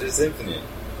proves that it's infinite.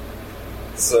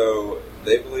 So,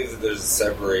 they believe that there's a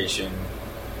separation,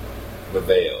 the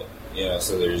veil. You know,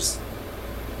 so there's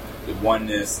the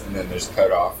oneness, and then there's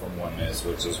cut off from oneness,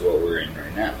 which is what we're in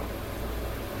right now.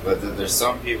 But there's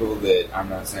some people that, I'm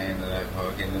not saying that I'm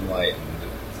fucking enlightened,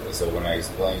 so when I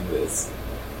explain this,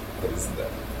 but isn't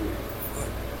that weird?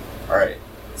 Alright,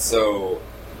 so...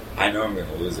 I know I'm going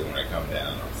to lose it when I come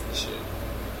down off this shit.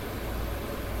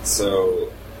 So,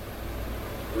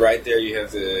 right there you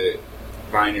have the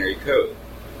binary code.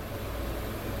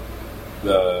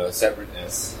 The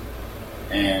separateness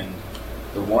and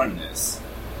the oneness.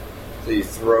 So you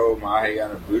throw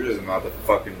Mahayana Buddhism out the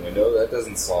fucking window, that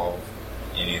doesn't solve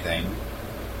anything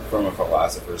from a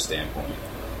philosopher's standpoint,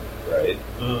 right?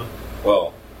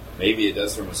 Well, maybe it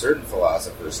does from a certain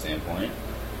philosopher's standpoint,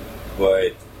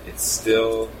 but it's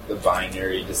still the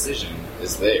binary decision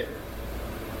is there.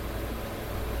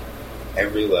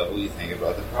 Every level you think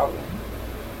about the problem.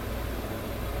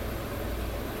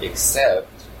 Except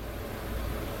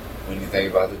when you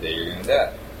think about the day you're going to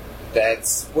die.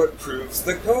 That's what proves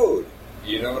the code.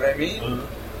 You know what I mean?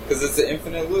 Because it's an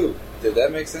infinite loop. Did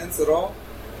that make sense at all?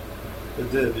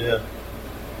 It did, yeah.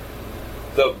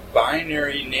 The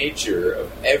binary nature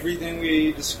of everything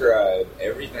we describe,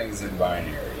 everything's in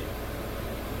binary.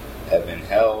 Heaven,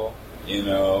 hell, you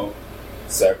know,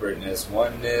 separateness,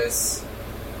 oneness.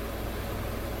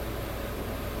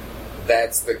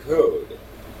 That's the code.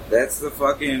 That's the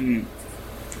fucking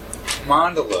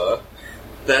mandala.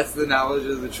 That's the knowledge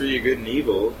of the tree of good and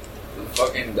evil.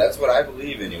 That's what I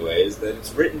believe anyway, is that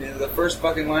it's written in the first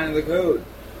fucking line of the code.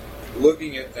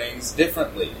 Looking at things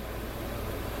differently.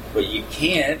 But you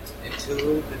can't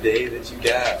until the day that you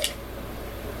die.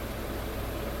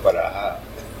 But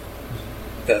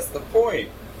that's the point.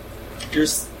 You're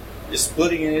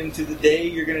splitting it into the day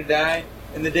you're going to die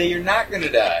and the day you're not going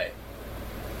to die.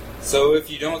 So if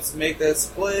you don't make that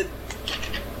split,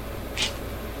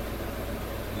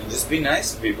 you just be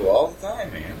nice to people all the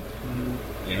time, man.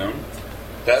 You know?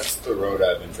 That's the road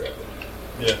I've been traveling.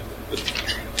 Yeah. But,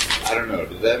 I don't know.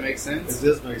 Does that make sense? It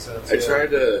does make sense. I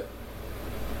tried to...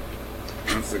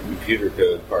 That's the computer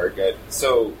code part.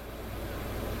 So,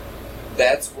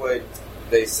 that's what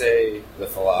they say the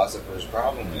philosopher's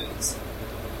problem is.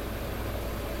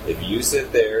 If you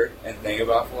sit there and think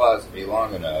about philosophy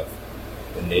long enough,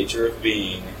 the nature of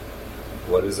being,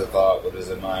 what is a thought, what is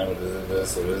a mind, what is it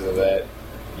this, what is it that,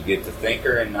 you get to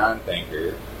thinker and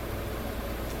non-thinker,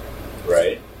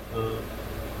 right?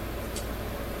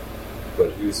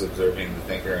 But who's observing the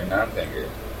thinker and non-thinker?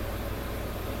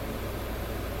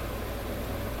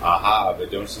 Aha,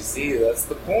 but don't you see, that's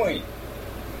the point.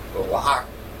 The lock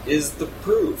is the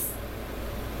proof.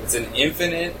 It's an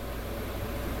infinite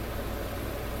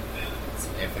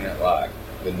lock.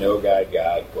 The no guide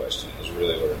God question is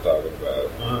really what I'm talking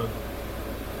about.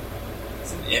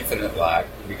 It's an infinite lock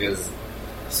because,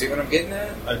 see what I'm getting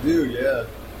at? I do, yeah.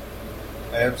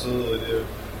 I absolutely do.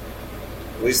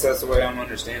 At least that's the way I'm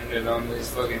understanding it on these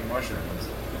fucking mushrooms.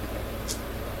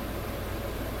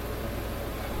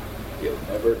 You'll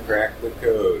never crack the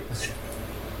code.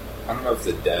 I don't know if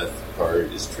the death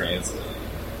part is translating,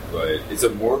 but it's a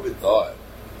morbid thought.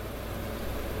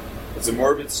 The It's a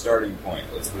morbid starting point,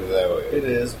 let's put it that way. It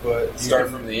is, but... Start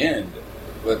from the end.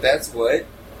 But that's what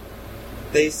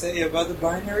they say about the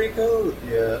binary code.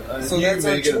 Yeah. So that's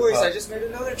our choice. I just made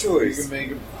another choice. You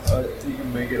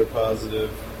can make it a positive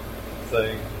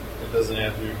thing. It doesn't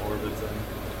have to be a morbid thing.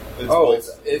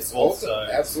 It's both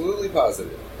sides. Absolutely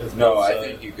positive. It's No, both I sides.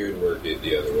 think you could work it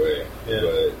the other way.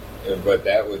 Yeah. But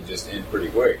that would just end pretty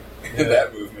quick. Yeah.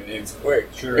 That movement ends quick.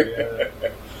 Sure, yeah.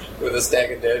 With a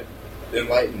stack of dead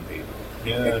enlightened people.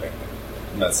 Yeah.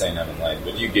 I'm not saying I'm enlightened,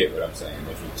 but you get what I'm saying.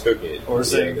 If you took it... Or the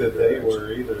saying other that they direction.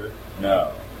 were either.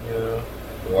 No. You know?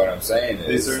 What I'm saying is...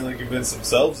 They certainly convinced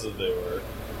themselves that they were.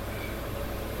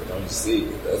 But don't you see?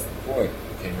 That's the point.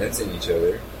 Convincing each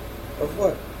other of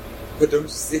what? But don't you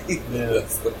see? Yeah.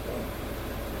 That's the point.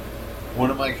 One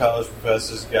of my college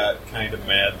professors got kind of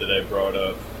mad that I brought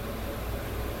up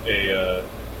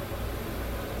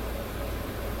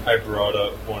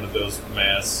one of those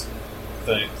mass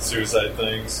suicide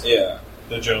things. Yeah.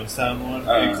 The Jonestown one.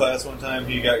 In class one time,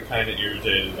 he got kind of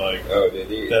irritated, did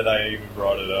he? that I even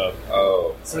brought it up.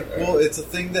 Oh. It's like, well, it's a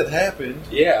thing that happened.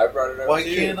 Yeah, I brought it up Why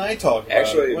too. can't I talk about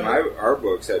Actually, it? our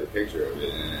books had a picture of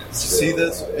it in it. See,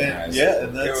 that's... And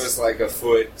it that's... was like a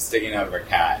foot sticking out of a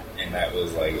cot, and that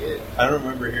was like it. I don't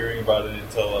remember hearing about it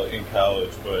until in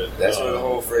college, but... That's where the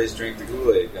whole phrase "drink the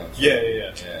Kool-Aid" comes from.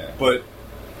 Yeah. But,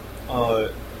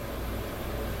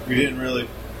 we didn't really...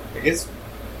 I guess...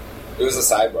 It was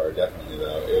a sidebar, definitely,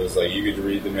 though. It was like you could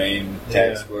read the main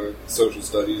textbook, social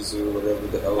studies, or whatever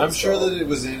the hell I'm sure that it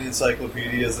was in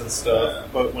encyclopedias and stuff,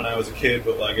 but when I was a kid,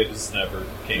 but it just never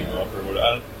came up or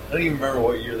whatever. I don't even remember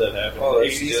what year that happened. Oh,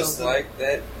 it's 80 just something? like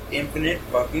that infinite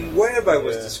fucking web I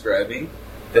was describing.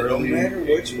 That no Early matter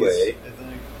which 80s, way, I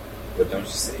think. but don't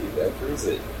you see, that proves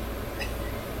it.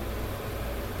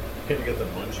 Can't you get the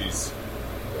munchies?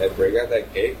 Break out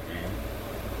that cake, man.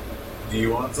 Do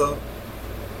you want some?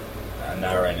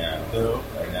 Not right now. No?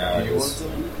 Right now, Do you want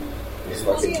some? Just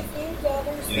fucking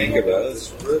think about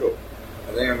this riddle.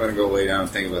 I think I'm going to go lay down and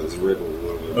think about this riddle a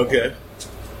little bit more. Okay.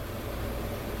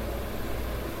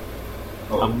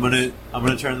 I'm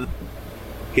gonna turn the...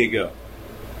 Okay, go.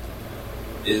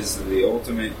 Is the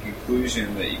ultimate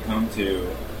conclusion that you come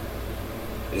to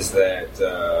is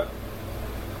that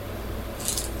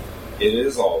it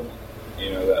is all one.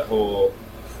 You know, that whole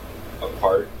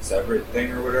apart, separate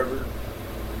thing or whatever.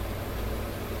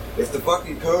 If the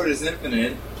fucking code is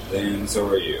infinite, then so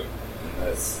are you. And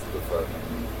that's the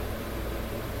fucking...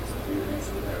 That's the reason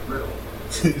for that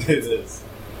riddle. It is.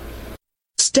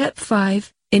 Step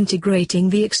 5. Integrating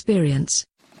the experience.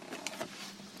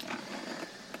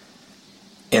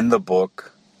 In the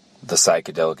book, The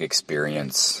Psychedelic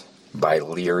Experience by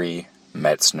Leary,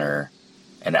 Metzner,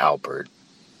 and Alpert,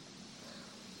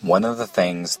 one of the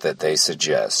things that they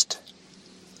suggest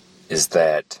is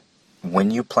that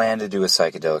when you plan to do a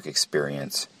psychedelic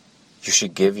experience, you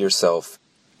should give yourself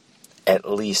at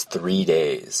least 3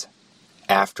 days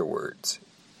afterwards,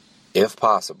 if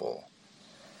possible,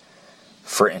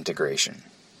 for integration.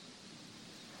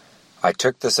 I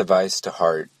took this advice to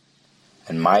heart,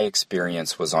 and my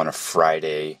experience was on a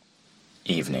Friday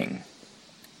evening.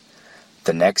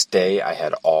 The next day, I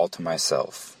had all to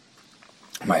myself.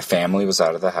 My family was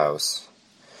out of the house.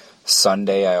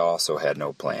 Sunday, I also had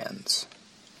no plans.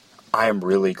 I am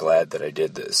really glad that I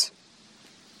did this,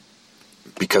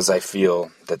 because I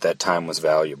feel that that time was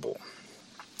valuable.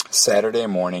 Saturday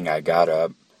morning, I got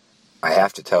up. I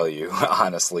have to tell you,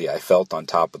 honestly, I felt on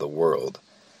top of the world,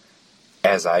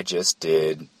 as I just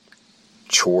did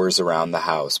chores around the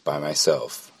house by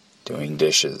myself, doing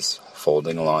dishes,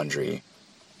 folding laundry,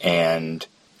 and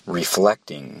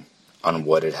reflecting on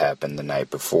what had happened the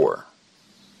night before.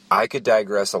 I could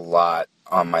digress a lot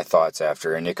on my thoughts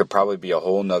after, and it could probably be a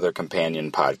whole nother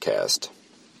companion podcast.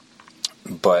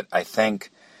 But I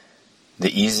think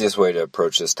the easiest way to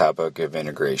approach this topic of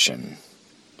integration,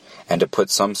 and to put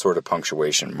some sort of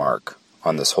punctuation mark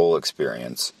on this whole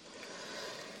experience,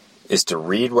 is to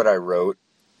read what I wrote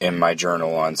in my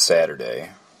journal on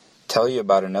Saturday, tell you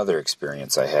about another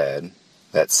experience I had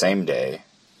that same day,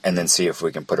 and then see if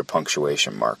we can put a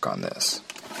punctuation mark on this.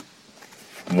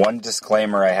 One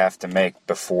disclaimer I have to make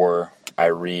before I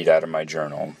read out of my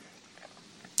journal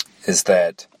is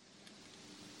that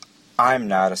I'm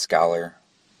not a scholar.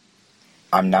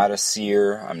 I'm not a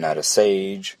seer. I'm not a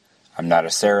sage. I'm not a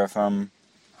seraphim.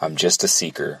 I'm just a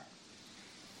seeker.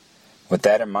 With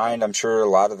that in mind, I'm sure a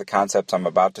lot of the concepts I'm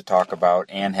about to talk about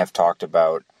and have talked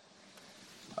about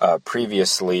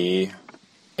previously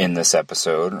in this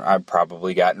episode, I've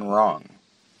probably gotten wrong.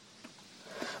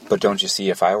 But don't you see,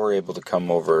 if I were able to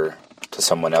come over to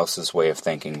someone else's way of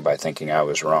thinking by thinking I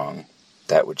was wrong,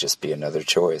 that would just be another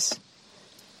choice.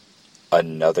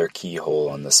 another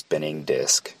keyhole in the spinning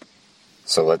disc.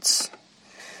 So let's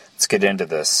get into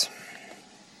this.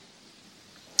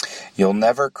 You'll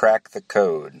never crack the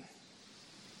code.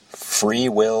 Free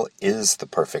will is the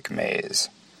perfect maze,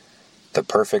 the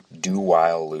perfect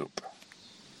do-while loop.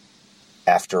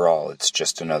 After all, it's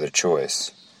just another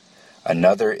choice,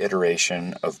 another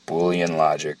iteration of Boolean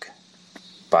logic,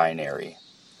 binary.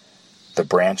 The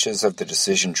branches of the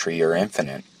decision tree are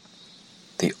infinite.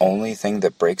 The only thing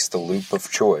that breaks the loop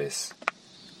of choice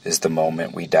is the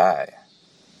moment we die,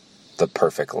 the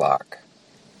perfect lock.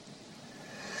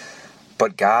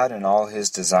 But God and all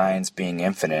His designs being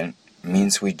infinite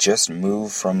means we just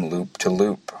move from loop to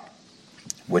loop,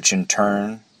 which in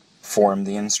turn form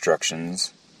the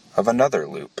instructions of another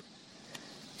loop.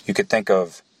 You could think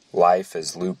of life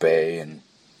as loop A and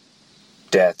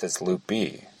death as loop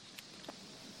B.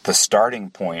 The starting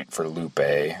point for loop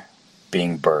A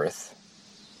being birth,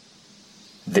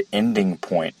 the ending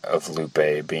point of loop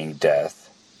A being death,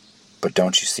 but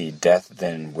don't you see, death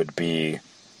then would be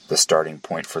the starting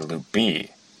point for loop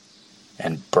B,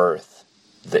 and birth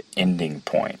the ending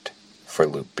point for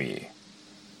loop B.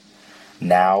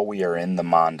 Now we are in the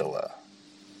mandala.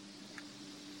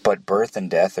 But birth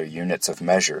and death are units of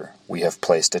measure we have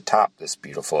placed atop this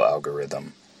beautiful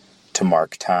algorithm to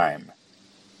mark time,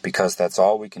 because that's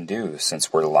all we can do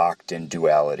since we're locked in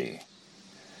duality.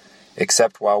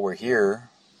 Except while we're here,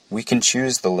 we can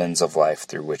choose the lens of life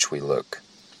through which we look.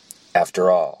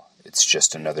 After all, it's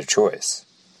just another choice.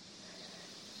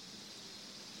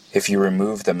 If you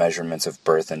remove the measurements of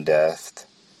birth and death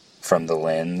from the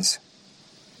lens,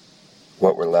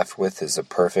 what we're left with is a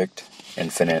perfect,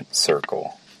 infinite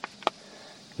circle.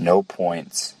 No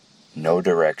points, no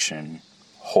direction,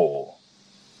 whole.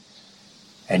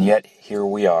 And yet here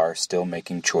we are still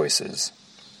making choices,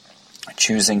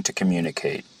 choosing to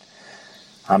communicate.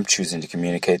 I'm choosing to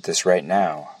communicate this right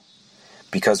now,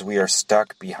 because we are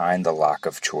stuck behind the lock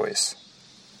of choice.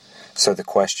 So the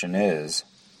question is,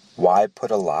 why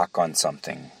put a lock on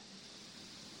something?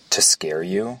 To scare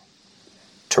you?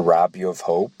 To rob you of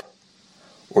hope?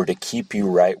 Or to keep you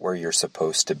right where you're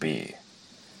supposed to be?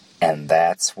 And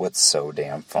that's what's so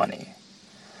damn funny.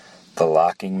 The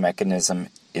locking mechanism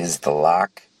is the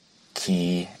lock,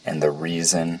 key, and the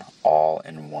reason all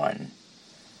in one.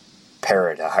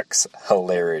 Paradox,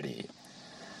 hilarity.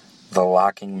 The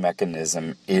locking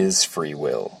mechanism is free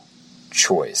will,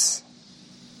 choice.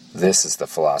 This is the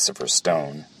Philosopher's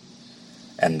Stone.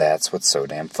 And that's what's so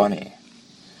damn funny.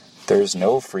 There's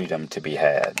no freedom to be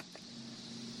had.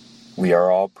 We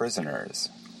are all prisoners.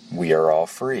 We are all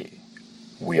free.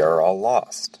 We are all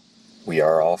lost. We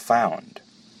are all found.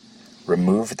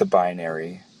 Remove the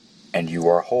binary, and you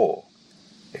are whole.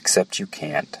 Except you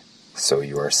can't, so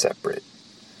you are separate.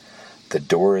 The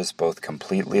door is both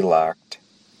completely locked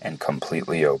and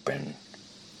completely open.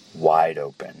 Wide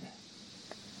open.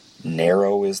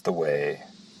 Narrow is the way.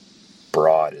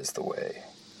 Broad is the way.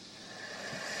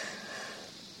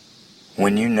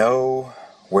 When you know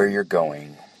where you're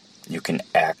going, you can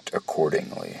act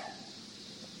accordingly.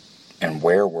 And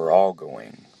where we're all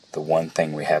going, the one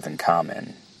thing we have in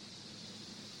common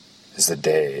is the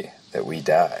day that we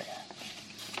die.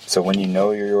 So when you know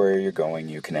where you're going,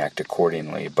 you can act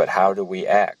accordingly. But how do we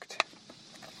act?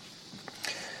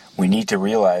 We need to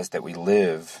realize that we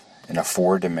live in a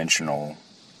four-dimensional,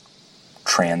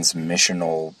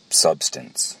 transmissional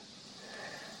substance.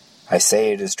 I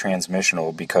say it is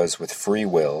transmissional because with free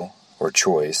will, or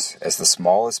choice, as the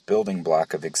smallest building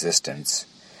block of existence,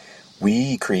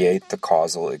 we create the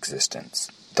causal existence,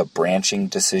 the branching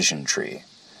decision tree.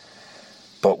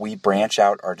 But we branch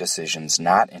out our decisions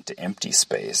not into empty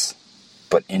space,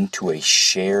 but into a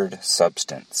shared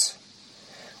substance.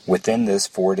 Within this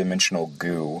four-dimensional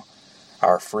goo,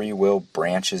 our free will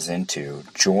branches into,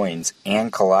 joins,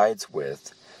 and collides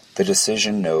with the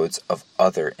decision nodes of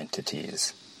other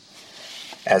entities,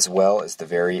 as well as the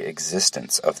very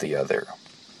existence of the other,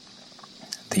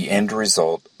 the end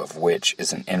result of which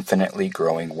is an infinitely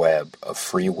growing web of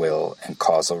free will and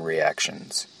causal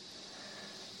reactions.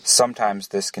 Sometimes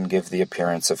this can give the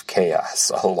appearance of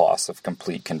chaos, a loss of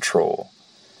complete control.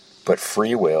 But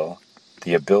free will,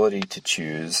 the ability to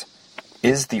choose,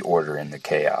 is the order in the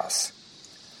chaos.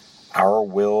 Our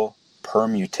will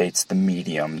permutates the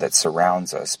medium that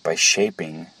surrounds us by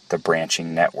shaping the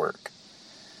branching network.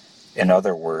 In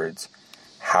other words,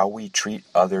 how we treat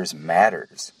others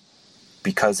matters,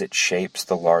 because it shapes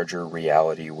the larger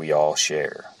reality we all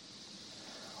share.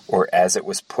 Or as it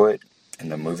was put in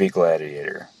the movie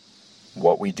Gladiator,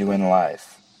 what we do in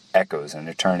life echoes in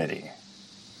eternity.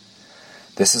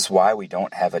 This is why we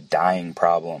don't have a dying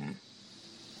problem.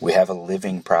 We have a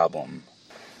living problem.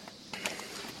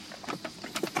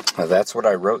 Well, that's what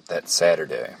I wrote that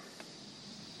Saturday.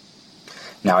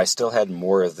 Now, I still had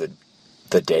more of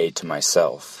the day to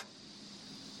myself.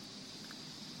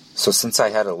 So since I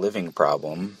had a living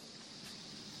problem,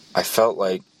 I felt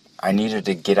like I needed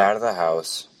to get out of the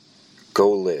house,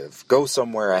 go live, go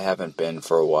somewhere I haven't been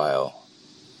for a while,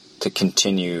 to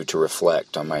continue to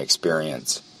reflect on my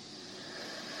experience.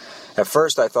 At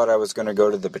first, I thought I was going to go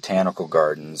to the botanical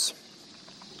gardens.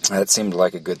 That seemed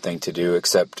like a good thing to do,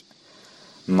 except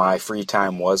my free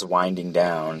time was winding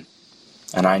down,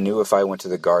 and I knew if I went to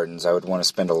the gardens, I would want to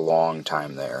spend a long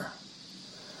time there.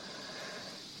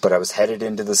 But I was headed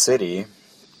into the city,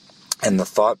 and the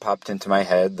thought popped into my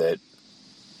head that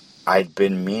I'd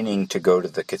been meaning to go to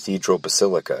the Cathedral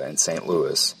Basilica in St.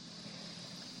 Louis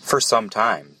for some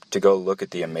time to go look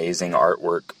at the amazing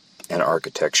artwork and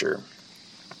architecture.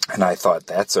 And I thought,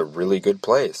 that's a really good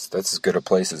place. That's as good a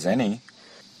place as any.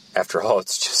 After all,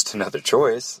 it's just another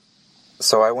choice.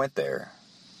 So I went there.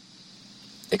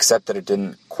 Except that it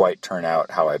didn't quite turn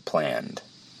out how I planned.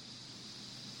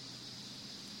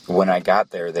 When I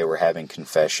got there, they were having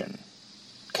confession.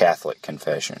 Catholic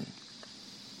confession.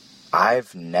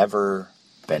 I've never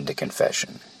been to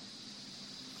confession.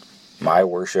 My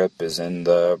worship is in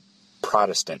the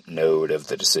Protestant node of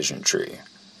the decision tree.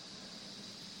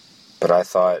 But I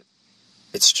thought,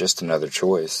 it's just another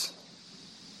choice.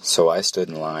 So I stood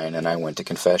in line and I went to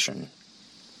confession.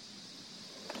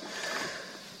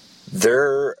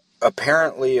 There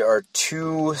apparently are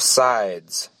two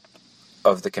sides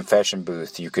of the confession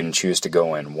booth you can choose to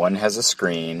go in. One has a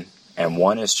screen, and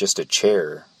one is just a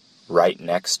chair right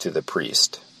next to the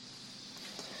priest.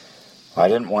 I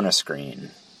didn't want a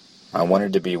screen. I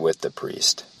wanted to be with the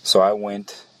priest. So I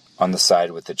went on the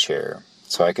side with the chair,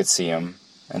 so I could see him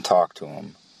and talk to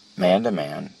him, man to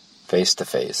man, face to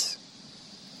face.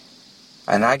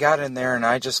 And I got in there and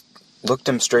I just looked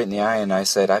him straight in the eye and I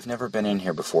said, I've never been in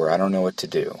here before. I don't know what to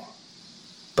do.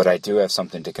 But I do have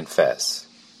something to confess.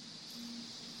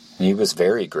 And he was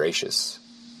very gracious.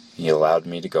 He allowed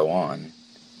me to go on.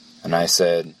 And I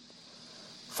said,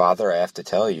 Father, I have to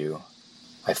tell you,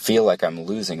 I feel like I'm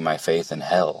losing my faith in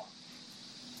hell.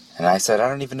 And I said, I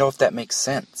don't even know if that makes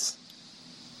sense.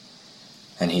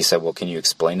 And he said, well, can you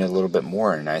explain it a little bit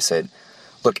more? And I said,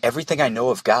 look, everything I know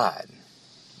of God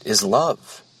is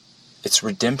love. It's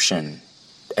redemption.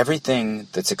 Everything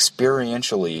that's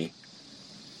experientially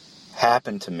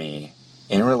happened to me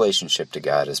in relationship to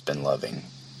God has been loving.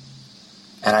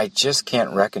 And I just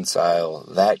can't reconcile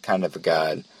that kind of a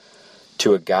God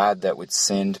to a God that would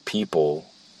send people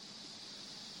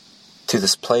to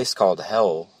this place called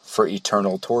hell for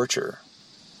eternal torture.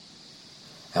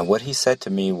 And what he said to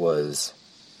me was,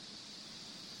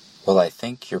 well, I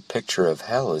think your picture of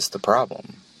hell is the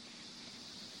problem.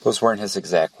 Those weren't his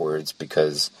exact words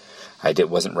because I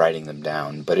wasn't writing them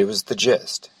down, but it was the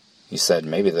gist. He said,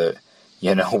 maybe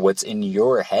what's in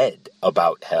your head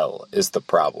about hell is the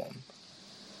problem.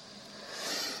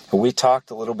 We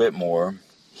talked a little bit more.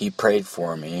 He prayed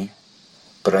for me.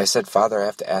 But I said, Father, I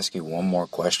have to ask you one more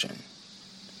question.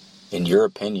 In your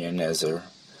opinion, as a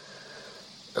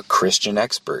Christian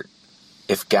expert,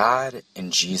 if God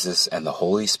and Jesus and the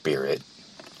Holy Spirit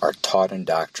are taught in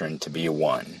doctrine to be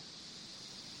one,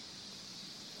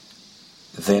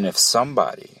 then if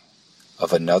somebody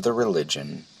of another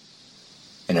religion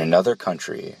in another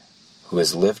country who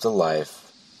has lived a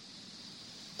life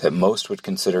that most would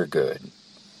consider good,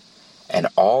 and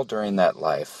all during that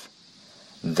life,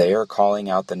 they are calling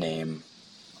out the name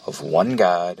of one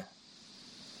God,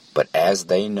 but as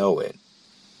they know it,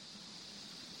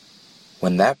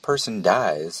 when that person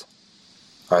dies,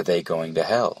 are they going to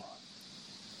hell?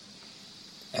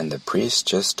 And the priest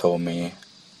just told me,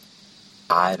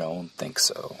 I don't think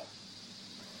so.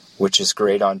 Which is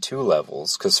great on two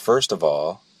levels, because first of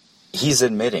all, he's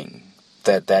admitting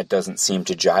that that doesn't seem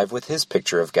to jive with his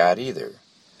picture of God either.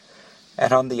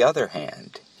 And on the other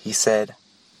hand, he said,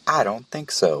 I don't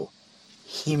think so.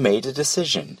 He made a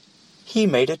decision. He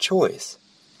made a choice.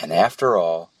 And after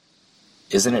all,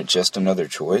 isn't it just another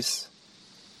choice?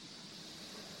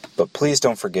 But please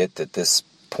don't forget that this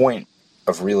point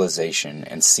of realization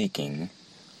and seeking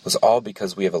was all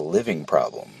because we have a living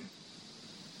problem.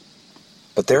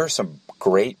 But there are some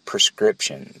great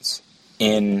prescriptions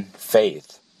in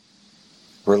faith,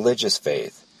 religious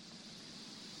faith,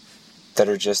 that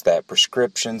are just that,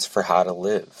 prescriptions for how to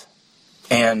live.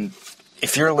 And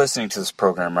if you're listening to this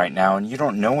program right now and you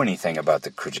don't know anything about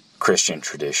the Christian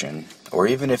tradition, or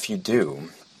even if you do,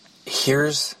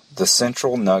 here's the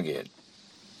central nugget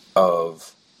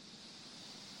of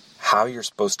how you're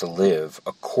supposed to live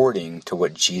according to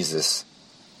what Jesus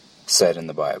said in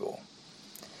the Bible.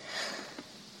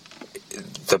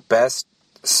 The best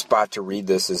spot to read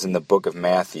this is in the book of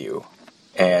Matthew.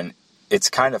 And it's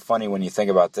kind of funny when you think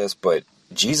about this, but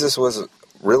Jesus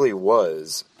really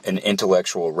was an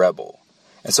intellectual rebel.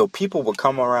 And so people would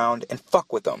come around and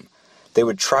fuck with him. They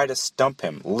would try to stump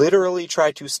him, literally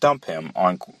try to stump him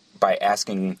by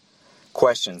asking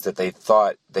questions that they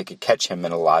thought they could catch him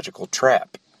in a logical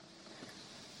trap.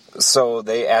 So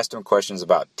they asked him questions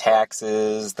about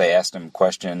taxes, they asked him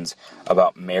questions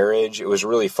about marriage. It was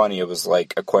really funny. It was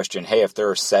like a question, hey, if there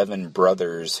are 7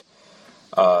 brothers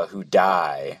who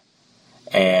die,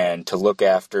 and to look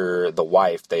after the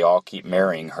wife, they all keep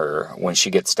marrying her, when she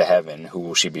gets to heaven, who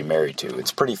will she be married to?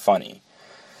 It's pretty funny.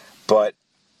 But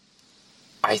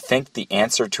I think the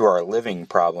answer to our living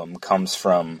problem comes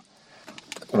from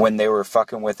when they were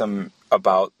fucking with him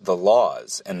about the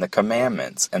laws and the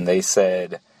commandments, and they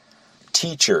said,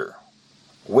 "Teacher,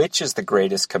 which is the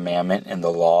greatest commandment in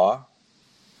the law?"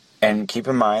 And keep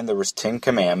in mind, there was 10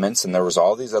 commandments, and there was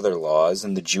all these other laws,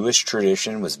 and the Jewish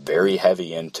tradition was very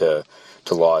heavy into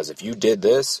laws. If you did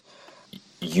this,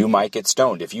 you might get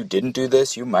stoned. If you didn't do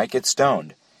this, you might get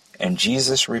stoned. And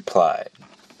Jesus replied,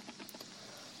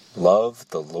 "Love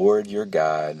the Lord your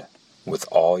God with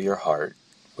all your heart,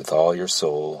 with all your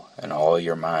soul, and all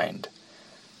your mind.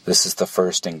 This is the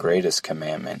first and greatest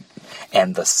commandment.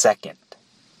 And the second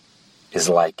is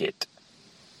like it.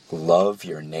 Love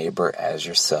your neighbor as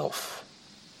yourself."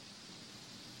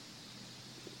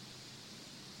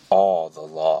 All the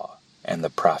law and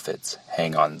the prophets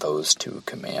hang on those 2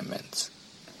 commandments.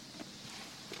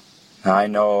 Now, I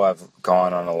know I've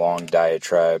gone on a long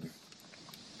diatribe,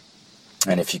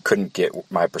 and if you couldn't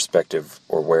get my perspective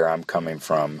or where I'm coming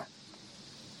from,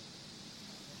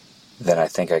 then I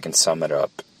think I can sum it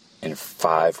up in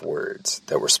 5 words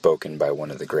that were spoken by one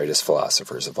of the greatest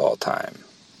philosophers of all time.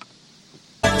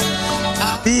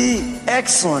 Be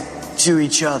excellent to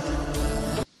each other.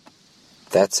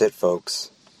 That's it,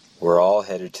 folks. We're all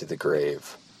headed to the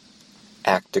grave.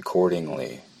 Act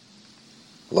accordingly.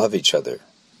 Love each other.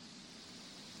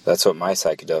 That's what my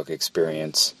psychedelic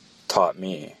experience taught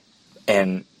me.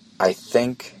 And I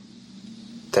think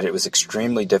that it was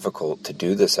extremely difficult to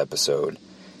do this episode,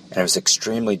 and it was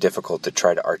extremely difficult to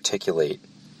try to articulate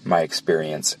my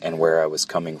experience and where I was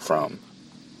coming from.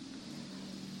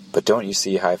 But don't you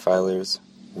see, high filers?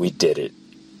 We did it.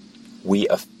 We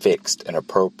affixed an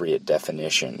appropriate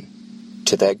definition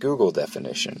to that Google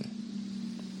definition.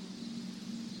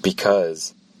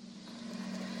 Because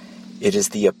it is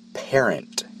the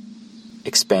apparent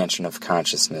expansion of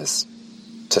consciousness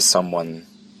to someone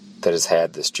that has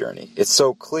had this journey. It's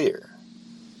so clear.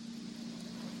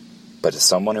 But to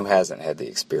someone who hasn't had the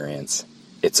experience,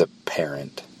 it's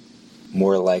apparent,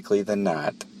 more likely than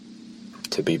not,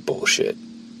 to be bullshit.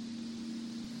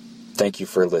 Thank you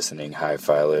for listening, high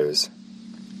filers.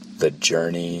 The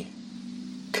journey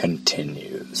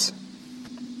continues.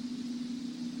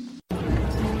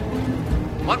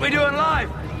 What we doing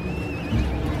live?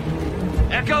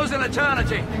 Echoes in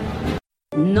eternity.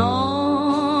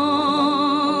 Non,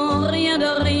 rien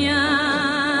de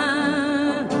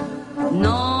rien.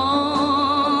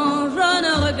 Non, je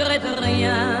ne regrette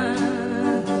rien.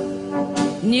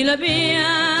 Ni le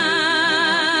bien